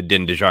to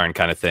Din Djarin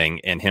kind of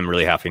thing, and him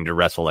really having to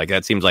wrestle. Like,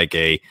 that seems like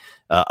a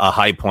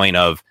high point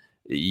of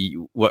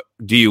what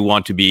do you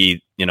want to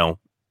be?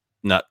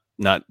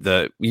 Not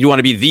the you want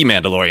to be the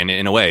Mandalorian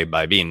in a way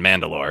by being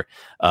Mandalore.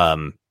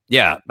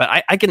 Yeah, but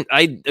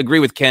I agree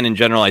with Ken in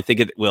general. I think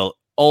it will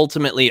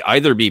ultimately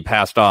either be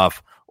passed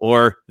off,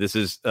 or this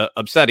is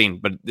upsetting,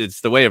 but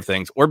it's the way of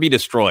things, or be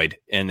destroyed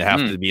and have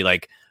to be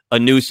like a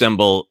new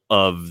symbol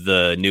of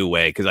the new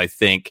way. Because I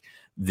think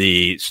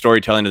the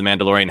storytelling of the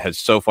Mandalorian has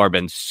so far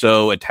been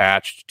so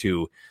attached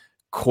to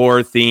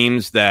core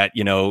themes that,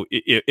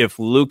 if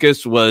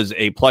Lucas was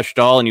a plush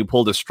doll and you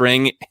pulled a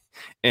string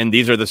and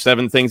these are the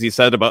 7 things he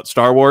said about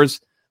Star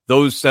Wars,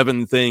 those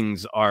 7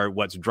 things are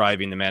what's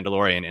driving the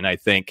Mandalorian. And I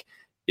think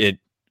it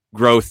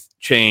growth,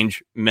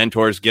 change,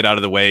 mentors get out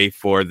of the way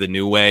for the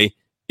new way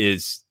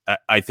is,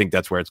 I think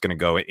that's where it's going to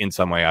go in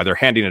some way, either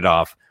handing it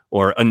off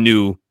or a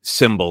new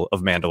symbol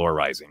of Mandalore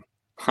rising.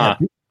 Huh.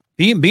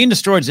 Yeah, being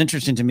destroyed is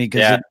interesting to me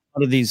because a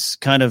lot of these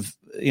kind of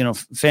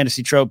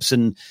fantasy tropes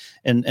and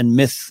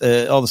myth,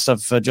 all the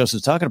stuff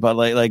Joseph's talking about,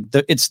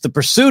 it's the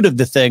pursuit of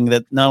the thing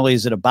that not only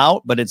is it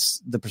about, but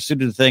it's the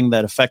pursuit of the thing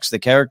that affects the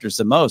characters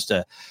the most.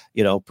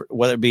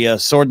 Whether it be a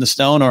sword in the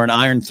stone or an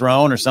iron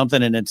throne or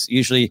something, and it's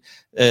usually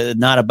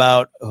not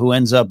about who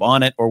ends up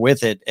on it or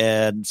with it,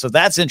 and so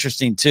that's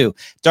interesting too.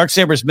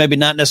 Darksaber's maybe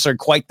not necessarily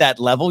quite that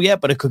level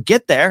yet, but it could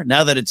get there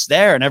now that it's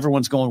there, and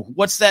everyone's going,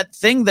 "What's that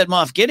thing that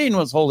Moff Gideon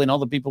was holding?" All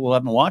the people who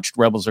haven't watched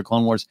Rebels or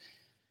Clone Wars.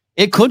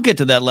 It could get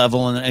to that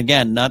level, and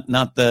again, not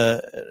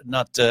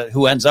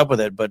who ends up with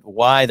it, but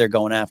why they're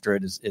going after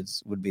it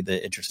would be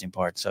the interesting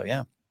part. So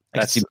yeah,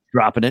 that's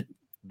dropping it.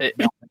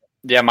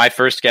 Yeah, my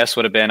first guess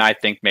would have been I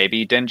think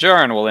maybe Din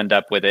Djarin will end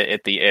up with it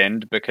at the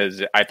end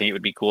because I think it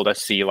would be cool to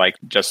see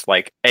just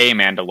a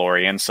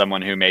Mandalorian,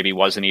 someone who maybe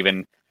wasn't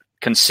even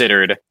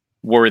considered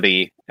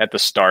worthy at the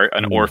start,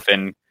 an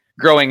orphan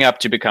growing up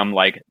to become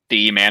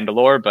the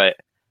Mandalore, but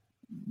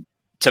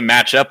to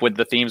match up with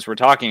the themes we're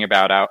talking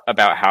about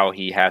how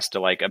he has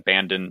to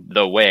abandon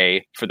the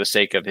way for the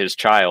sake of his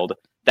child,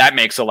 that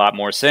makes a lot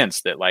more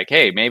sense that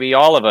hey, maybe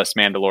all of us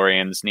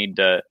Mandalorians need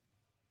to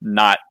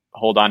not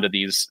hold on to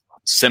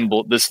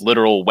this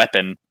literal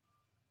weapon.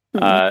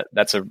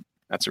 That's a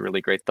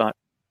really great thought.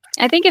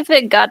 I think if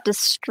it got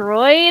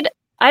destroyed,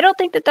 I don't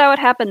think that would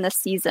happen this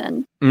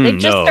season. They've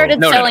just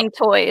started selling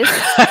toys.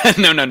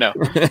 No. No,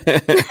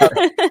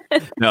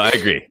 I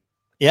agree.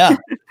 Yeah,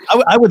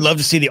 I would love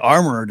to see the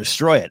armorer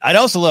destroy it. I'd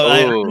also love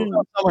I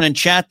know someone in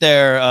chat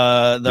there.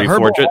 The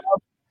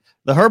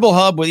Herbal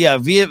Hub with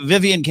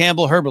Vivian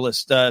Campbell,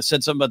 herbalist,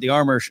 said something about the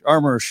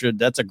armorer should.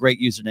 That's a great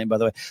username, by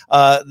the way.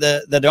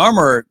 The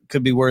armorer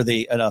could be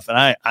worthy enough,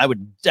 and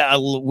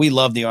we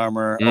love the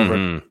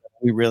armorer.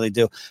 We really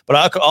do. But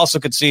I also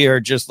could see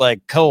her just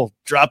Cole,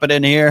 drop it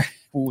in here.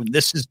 Ooh,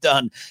 this is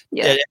done.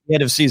 At the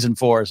end of season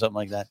 4 or something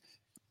like that.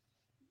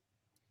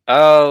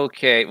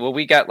 Okay, well,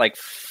 we got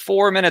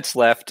 4 minutes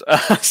left,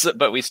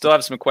 but we still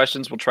have some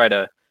questions. We'll try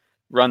to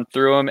run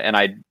through them,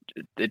 and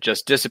it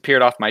just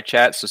disappeared off my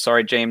chat, so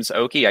sorry, James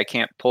Oki, I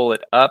can't pull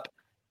it up,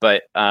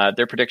 but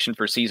their prediction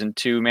for Season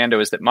 2, Mando,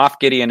 is that Moff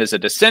Gideon is a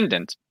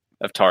descendant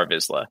of Tar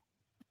Vizsla.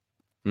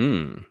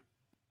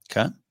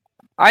 Okay.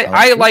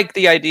 I like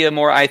the idea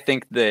more. I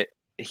think that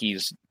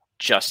he's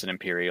just an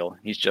Imperial.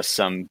 He's just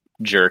some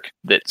jerk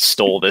that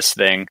stole this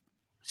thing.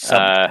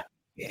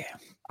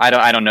 I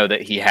don't know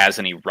that he has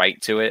any right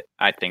to it.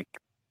 I think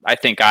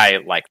I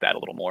like that a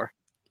little more.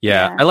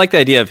 Yeah, I like the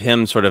idea of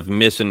him sort of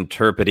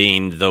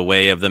misinterpreting the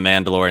way of the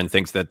Mandalore and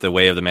thinks that the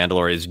way of the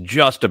Mandalore is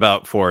just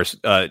about Force,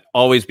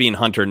 always being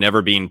hunter,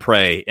 never being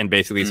prey, and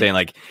basically saying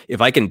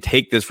if I can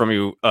take this from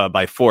you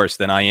by Force,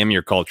 then I am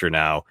your culture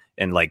now,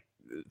 and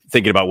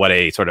thinking about what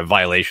a sort of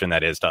violation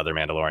that is to other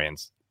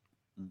Mandalorians.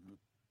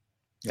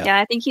 Yeah,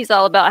 I think he's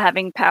all about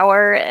having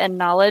power and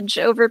knowledge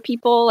over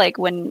people.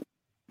 When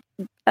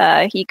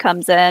he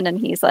comes in and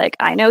he's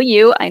I know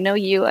you, I know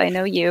you, I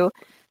know you.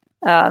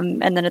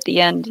 And then at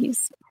the end,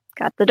 he's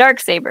got the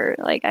Darksaber.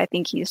 I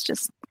think he's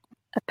just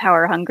a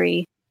power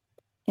hungry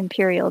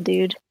Imperial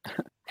dude.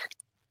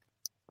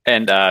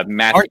 And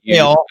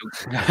Matthew,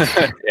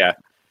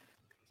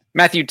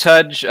 Matthew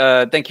Tudge,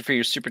 thank you for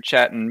your super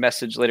chat and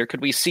message later.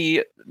 Could we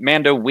see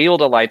Mando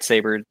wield a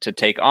lightsaber to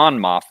take on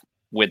Moff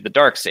with the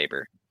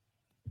Darksaber?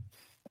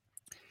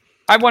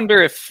 I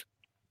wonder if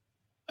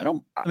I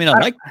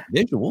like the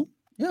visual.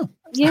 Yeah.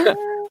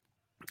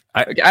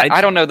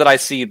 I don't know that I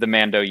see the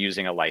Mando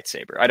using a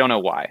lightsaber. I don't know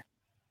why.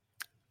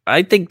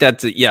 I think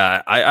that's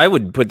I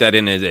would put that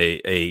in as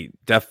a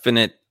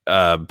definite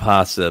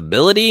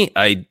possibility.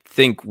 I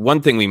think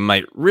one thing we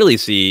might really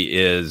see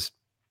is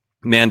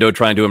Mando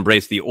trying to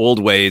embrace the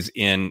old ways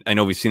I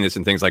know we've seen this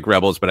in things like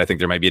Rebels, but I think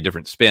there might be a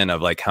different spin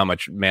of how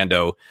much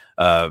Mando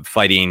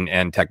fighting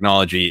and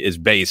technology is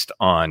based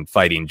on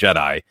fighting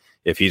Jedi.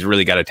 If he's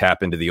really got to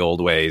tap into the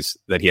old ways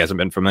that he hasn't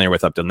been familiar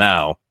with up till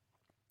now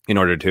in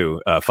order to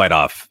fight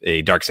off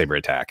a Darksaber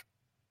attack.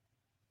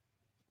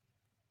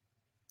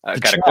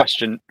 Got a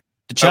question.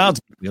 The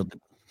child's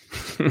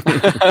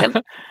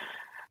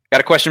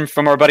Got a question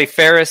from our buddy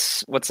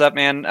Ferris. What's up,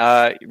 man?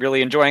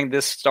 Really enjoying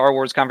this Star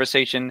Wars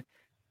conversation.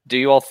 Do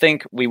you all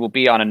think we will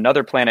be on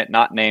another planet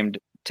not named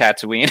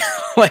Tatooine?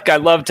 I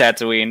love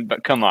Tatooine,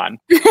 but come on.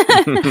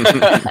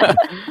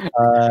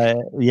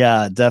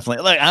 Yeah,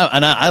 definitely.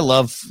 I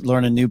love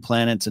learning new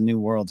planets and new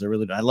worlds.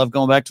 I love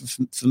going back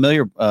to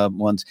familiar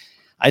ones.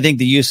 I think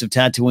the use of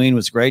Tatooine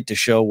was great to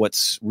show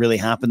what's really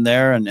happened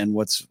there and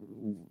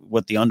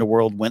what the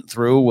underworld went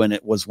through when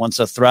it was once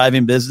a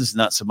thriving business,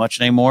 not so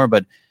much anymore.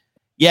 But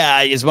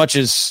yeah, as much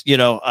as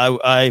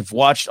I've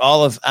watched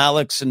all of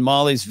Alex and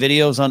Molly's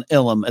videos on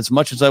Ilum. As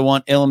much as I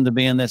want Ilum to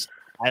be in this,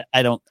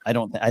 I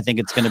think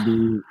it's going to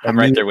be. I'm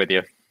right there with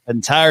you.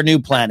 entire new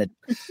planet,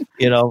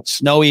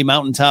 snowy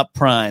mountaintop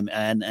prime,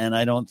 and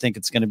I don't think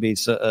it's going to be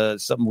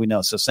something we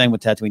know. So same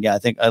with Tatooine. Yeah, I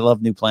think I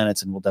love new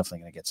planets, and we're definitely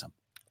going to get some.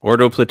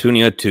 Ordo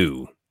Platunia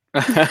 2.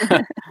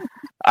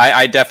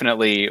 I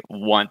definitely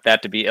want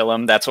that to be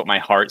Ilum. That's what my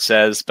heart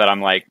says, but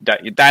I'm like,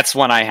 that's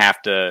when I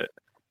have to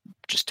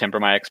just temper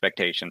my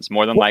expectations.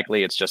 More than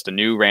likely, it's just a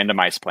new random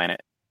ice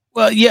planet.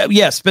 Well,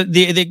 yes, but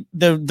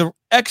the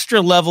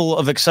extra level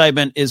of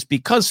excitement is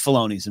because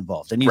Filoni's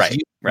involved, and he's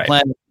used the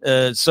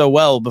planet so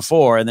well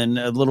before, and then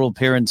a little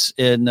appearance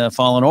in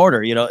Fallen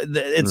Order.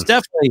 It's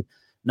definitely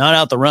not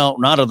of the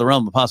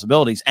realm of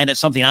possibilities, and it's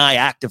something I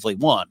actively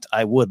want.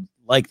 I would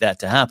like that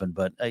to happen,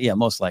 but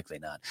most likely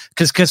not,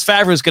 because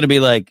Favreau's going to be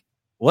like,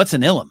 "What's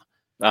an Ilum?"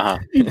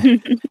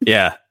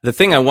 Yeah, the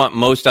thing I want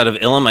most out of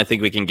Ilum, I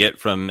think we can get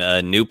from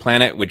New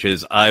Planet, which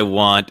is I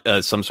want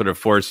some sort of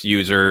Force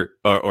user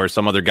or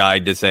some other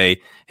guide to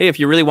say, hey, if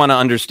you really want to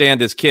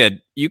understand this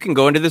kid, you can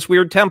go into this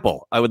weird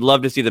temple. I would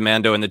love to see the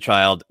Mando and the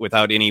child,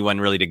 without anyone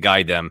really to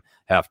guide them,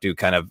 have to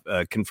kind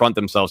of confront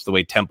themselves the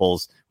way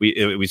temples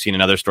we've seen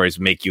in other stories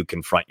make you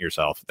confront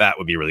yourself. That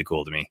would be really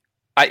cool to me.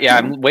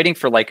 I'm waiting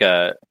for like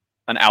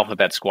an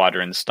Alphabet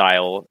Squadron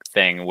style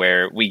thing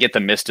where we get the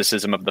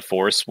mysticism of the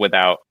Force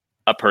without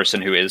a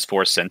person who is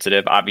Force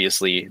sensitive.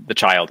 Obviously the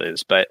child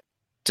is, but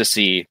to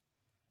see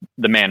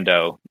the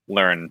Mando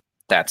learn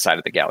that side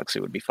of the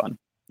galaxy would be fun.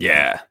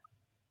 Yeah.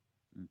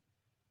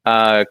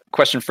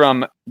 Question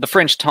from the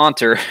French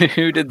taunter.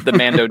 Who did the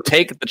Mando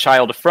take the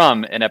child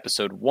from in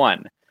episode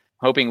 1?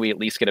 Hoping we at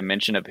least get a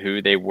mention of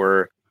who they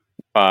were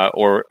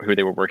or who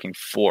they were working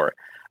for.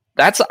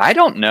 I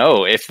don't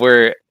know if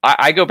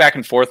I go back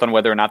and forth on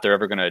whether or not they're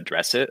ever going to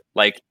address it.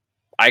 Like,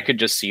 I could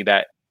just see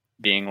that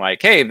being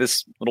like, hey,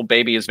 this little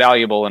baby is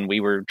valuable and we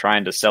were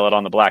trying to sell it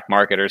on the black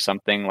market or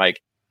something. Like,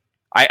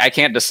 I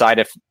can't decide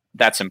if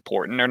that's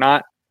important or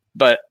not,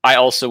 but I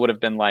also would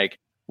have been like,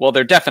 well,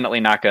 they're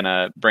definitely not going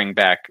to bring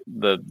back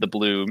the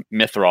blue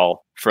Mithril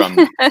from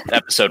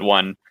episode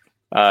 1.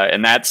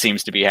 And that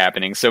seems to be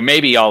happening. So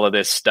maybe all of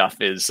this stuff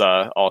is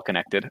all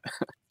connected.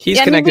 He's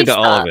connected to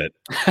all of it.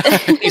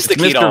 He's the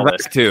key to all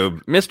this.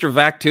 Mr.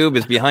 Vactube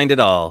is behind it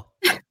all.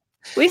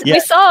 We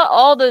saw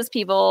all those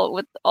people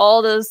with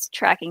all those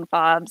tracking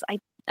fobs.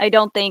 I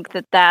don't think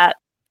that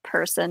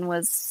person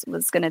was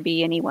going to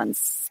be anyone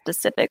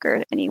specific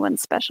or anyone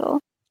special.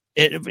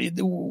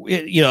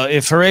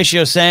 If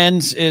Horatio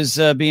Sands is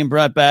being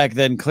brought back,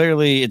 then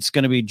clearly it's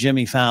going to be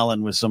Jimmy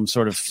Fallon with some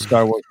sort of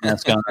Star Wars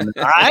mask on.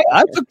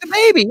 I took the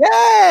baby,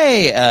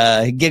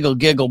 yay!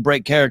 Giggle,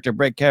 break character.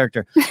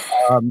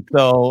 I'm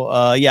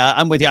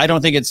with you. I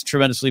don't think it's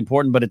tremendously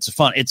important, but it's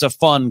a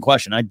fun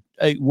question.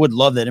 I would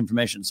love that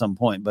information at some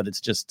point, but it's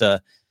just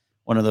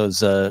one of those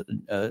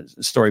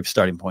story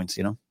starting points,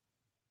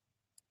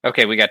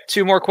 Okay, we got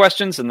 2 more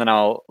questions, and then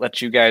I'll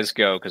let you guys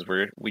go because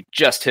we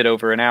just hit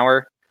over an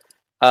hour.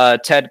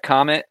 Ted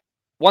Comet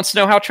wants to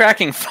know how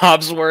tracking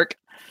fobs work.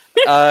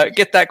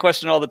 Get that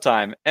question all the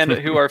time. And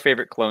who our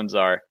favorite clones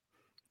are.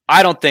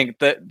 I don't think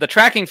that the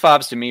tracking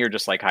fobs to me are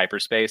just like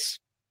hyperspace.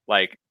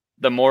 Like,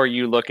 the more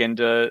you look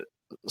into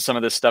some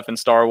of this stuff in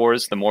Star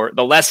Wars,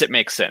 the less it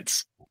makes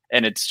sense.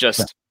 And it's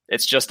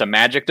just a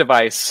magic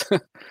device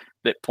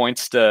that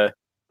points to,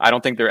 I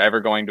don't think they're ever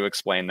going to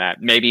explain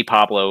that. Maybe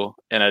Pablo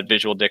in a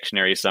visual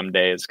dictionary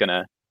someday is going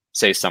to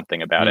say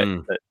something about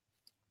it. But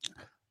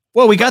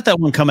well, we got that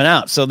one coming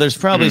out, so there's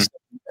probably some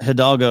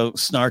Hidalgo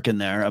snark in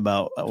there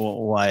about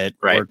why it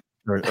worked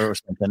or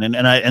something, and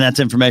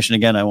that's information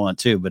again I want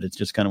too, but it's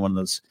just kind of one of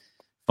those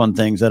fun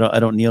things. I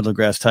don't Neil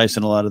deGrasse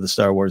Tyson a lot of the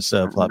Star Wars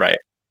plot. Right.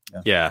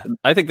 Yeah,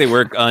 I think they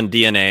work on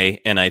DNA,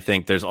 and I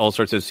think there's all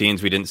sorts of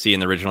scenes we didn't see in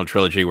the original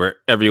trilogy where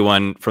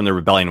everyone from the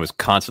rebellion was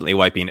constantly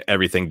wiping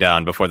everything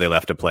down before they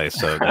left a place,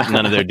 so that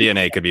none of their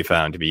DNA could be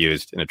found to be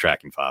used in a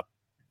tracking fob.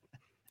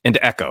 And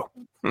to Echo.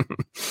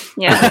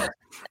 Yeah.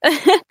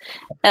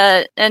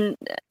 And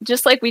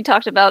just like we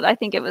talked about, I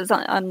think it was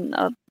on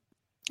a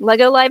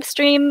Lego live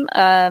stream.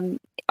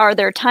 Are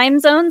there time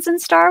zones in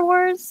Star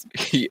Wars?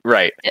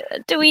 Right.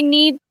 Do we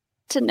need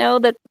to know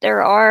that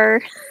there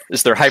are?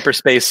 Is there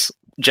hyperspace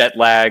jet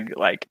lag?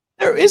 Like,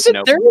 there isn't.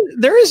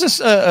 There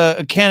is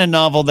a canon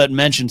novel that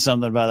mentioned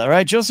something about that,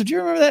 right, Joseph? Do you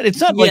remember that? It's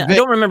not like I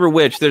don't remember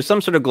which. There's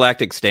some sort of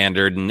galactic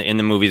standard, in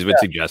the movies would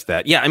suggest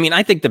that. Yeah, I mean,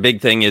 I think the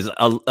big thing is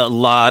a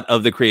lot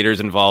of the creators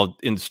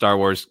involved in Star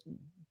Wars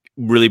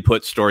really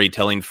put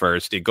storytelling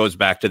first. It goes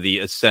back to the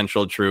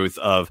essential truth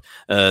of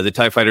the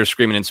TIE fighters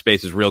screaming in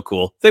space is real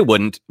cool. They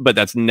wouldn't, but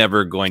that's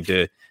never going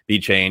to be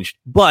changed.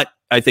 But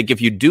I think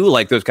if you do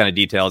like those kind of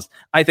details,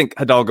 I think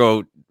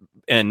Hidalgo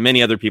and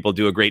many other people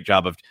do a great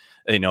job of,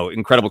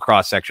 incredible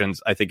cross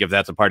sections. I think if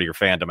that's a part of your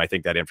fandom, I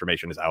think that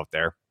information is out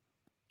there.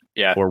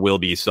 Yeah. Or will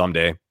be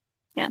someday.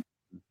 Yeah.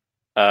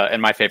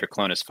 And my favorite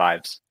clone is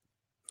Fives.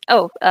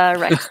 Oh,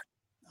 right.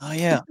 Oh,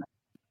 yeah.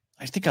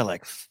 I think I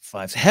like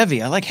Fives.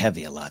 Heavy. I like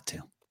Heavy a lot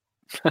too.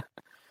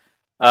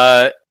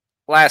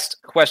 Last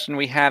question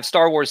we have,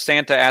 Star Wars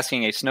Santa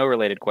asking a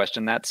snow-related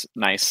question. That's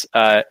nice.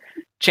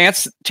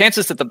 Chances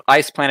that the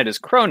ice planet is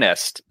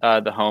Cronest,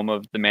 the home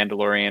of the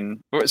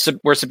Mandalorian,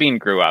 where Sabine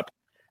grew up.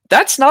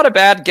 That's not a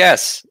bad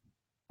guess.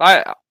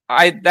 I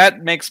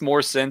that makes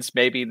more sense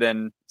maybe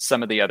than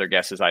some of the other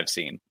guesses I've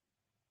seen.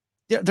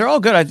 Yeah, they're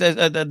all good.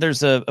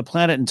 There's a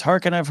planet in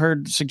Tarkin I've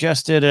heard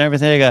suggested and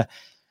everything.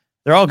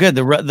 They're all good.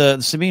 The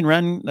Sabine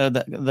Wren,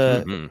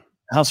 the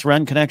House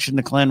Wren connection,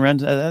 the Clan Wren.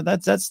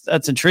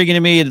 That's intriguing to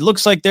me. It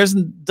looks like does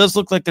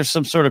look like there's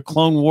some sort of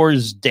Clone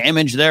Wars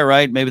damage there,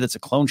 right? Maybe that's a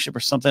clone ship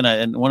or something.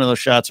 And one of those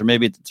shots, or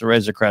maybe it's a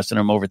Razor Crest, and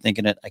I'm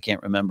overthinking it. I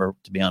can't remember,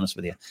 to be honest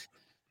with you.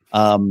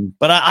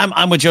 But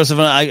I'm with Joseph.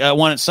 And I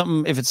want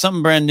something. If it's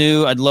something brand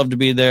new, I'd love to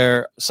be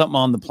there. Something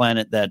on the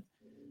planet that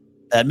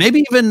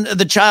maybe even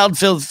the child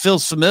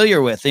feels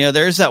familiar with. You know,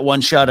 there's that one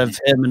shot of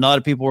him, and a lot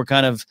of people were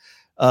kind of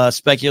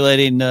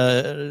speculating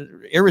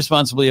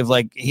irresponsibly of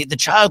like the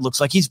child looks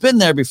like he's been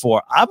there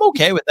before. I'm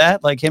okay with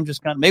that. Like him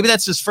just kind of, maybe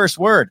that's his first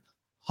word,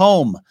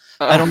 home.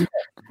 I don't know,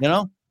 you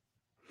know?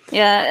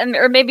 Yeah.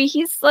 Or maybe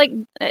he's like,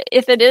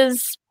 if it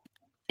is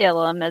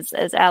Ilum as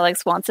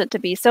Alex wants it to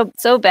be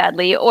so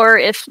badly, or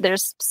if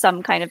there's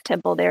some kind of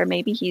temple there,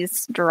 maybe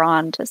he's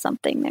drawn to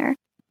something there.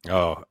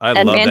 Oh, I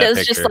and love Mando's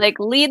that picture. just like,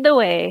 lead the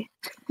way.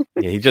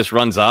 Yeah, he just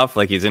runs off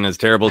like he's in his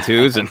terrible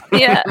twos, and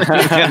yeah,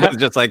 it's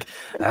just like,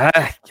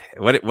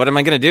 what am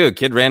I going to do? A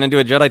kid ran into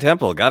a Jedi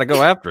temple. Got to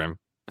go after him.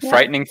 Yeah.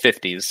 Frightening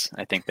 50s,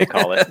 I think they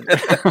call it.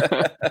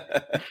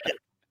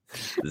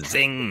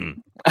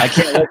 Zing!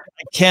 I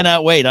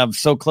cannot wait. I'm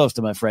so close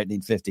to my frightening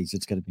 50s.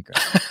 It's going to be great.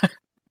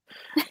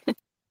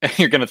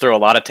 You're going to throw a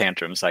lot of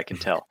tantrums, I can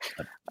tell.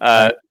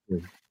 Well,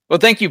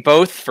 thank you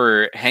both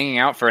for hanging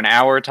out for an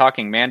hour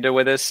talking Mando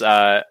with us.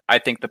 I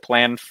think the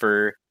plan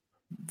for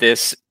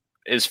this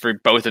is for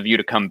both of you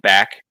to come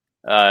back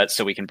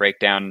so we can break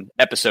down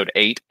episode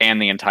 8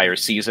 and the entire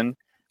season.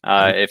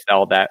 If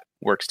all that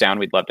works down,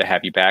 we'd love to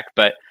have you back.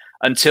 But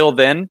until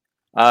then,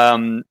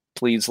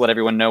 please let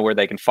everyone know where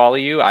they can follow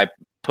you. I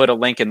put a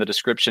link in the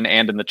description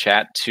and in the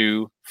chat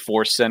to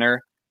ForceCenter.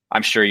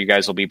 I'm sure you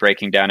guys will be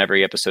breaking down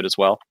every episode as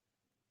well.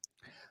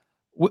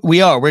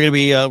 We are. We're going to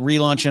be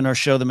relaunching our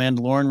show, The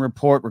Mandalorian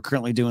Report. We're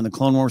currently doing the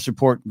Clone Wars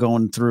Report,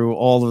 going through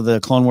all of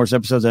the Clone Wars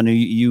episodes. I know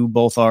you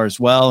both are as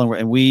well.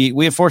 And we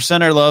at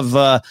ForceCenter love,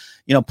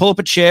 pull up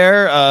a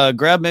chair,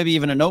 grab maybe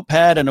even a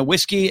notepad and a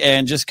whiskey,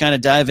 and just kind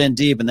of dive in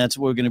deep. And that's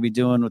what we're going to be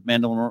doing with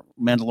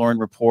Mandalorian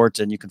Report.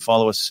 And you can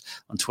follow us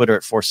on Twitter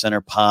at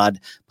ForceCenter Pod.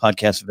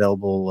 Podcast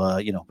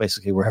available,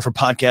 basically wherever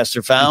podcasts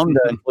are found,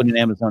 including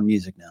Amazon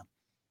Music now.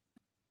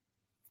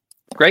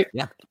 Great.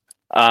 Yeah.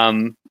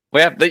 I'm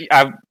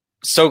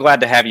so glad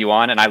to have you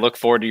on, and I look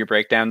forward to your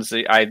breakdowns.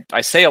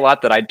 I say a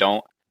lot that I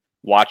don't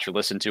watch or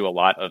listen to a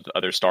lot of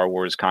other Star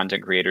Wars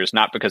content creators,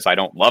 not because I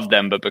don't love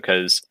them, but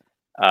because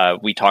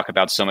we talk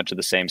about so much of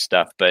the same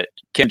stuff. But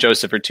Kim and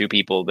Joseph are two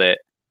people that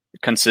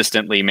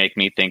consistently make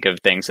me think of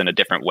things in a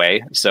different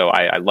way. So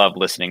I love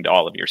listening to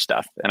all of your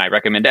stuff, and I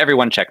recommend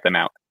everyone check them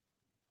out.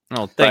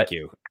 Oh, thank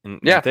you. And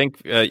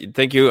thank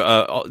you,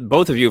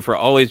 both of you, for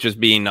always just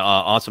being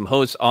awesome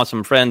hosts,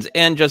 awesome friends,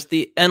 and just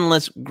the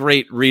endless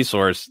great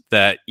resource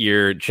that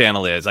your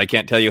channel is. I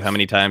can't tell you how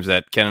many times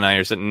that Ken and I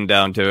are sitting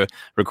down to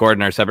record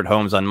in our separate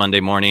homes on Monday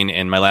morning,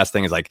 and my last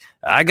thing is like,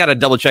 I got to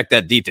double check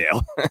that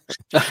detail.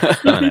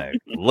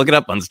 Look it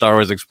up on Star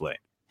Wars Explained.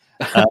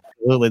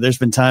 Absolutely. There's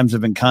been times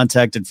I've been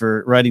contacted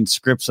for writing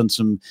scripts on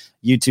some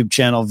YouTube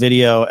channel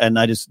video, and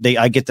I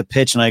get the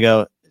pitch and I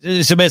go,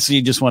 so basically,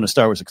 you just want a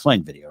Star Wars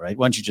Explained video, right?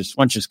 Why don't you just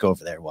go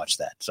over there and watch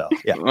that? So,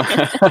 yeah,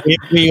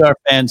 we are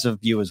fans of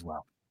you as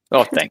well.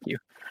 Oh, thank you.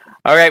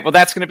 All right. Well,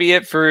 that's going to be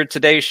it for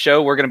today's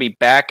show. We're going to be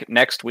back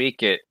next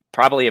week at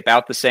probably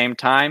about the same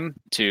time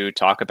to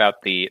talk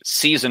about the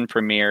season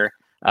premiere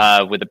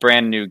with a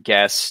brand new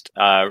guest.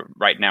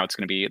 Right now, it's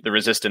going to be the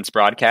Resistance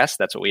broadcast.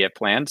 That's what we have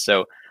planned.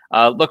 So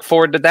look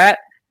forward to that.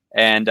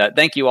 And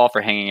thank you all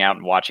for hanging out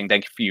and watching.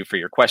 Thank you for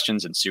your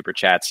questions and super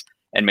chats.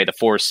 And may the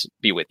Force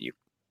be with you.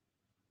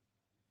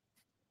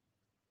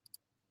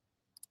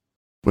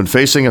 When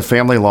facing a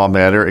family law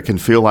matter, it can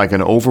feel like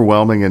an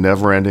overwhelming and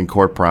never-ending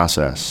court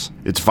process.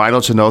 It's vital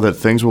to know that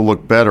things will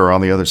look better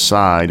on the other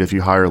side if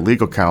you hire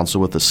legal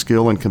counsel with the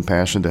skill and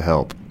compassion to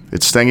help. At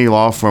Stengy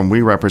Law Firm,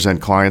 we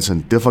represent clients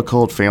in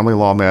difficult family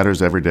law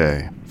matters every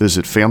day.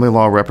 Visit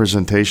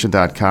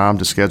FamilyLawRepresentation.com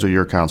to schedule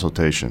your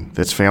consultation.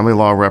 That's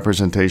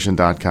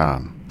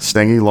FamilyLawRepresentation.com.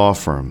 Stengy Law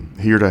Firm,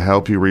 here to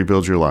help you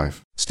rebuild your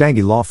life.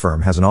 Stengy Law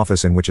Firm has an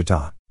office in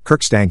Wichita.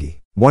 Kirk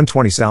Stengy,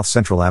 120 South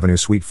Central Avenue,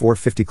 Suite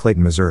 450,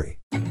 Clayton, Missouri.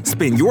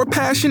 Spin your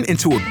passion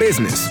into a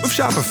business with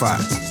Shopify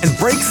and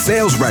break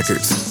sales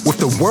records with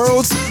the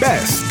world's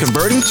best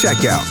converting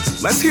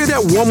checkout. Let's hear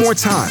that one more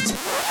time.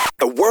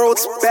 The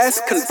world's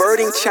best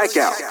converting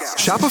checkout.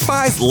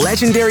 Shopify's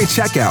legendary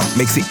checkout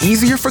makes it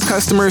easier for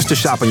customers to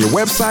shop on your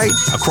website,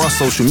 across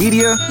social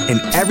media,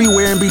 and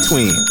everywhere in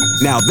between.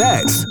 Now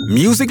that's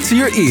music to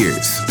your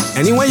ears.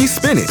 Any way you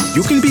spin it,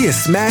 you can be a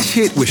smash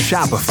hit with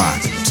Shopify.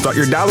 Start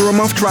your $1 a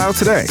month trial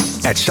today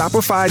at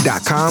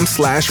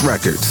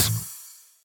shopify.com/records.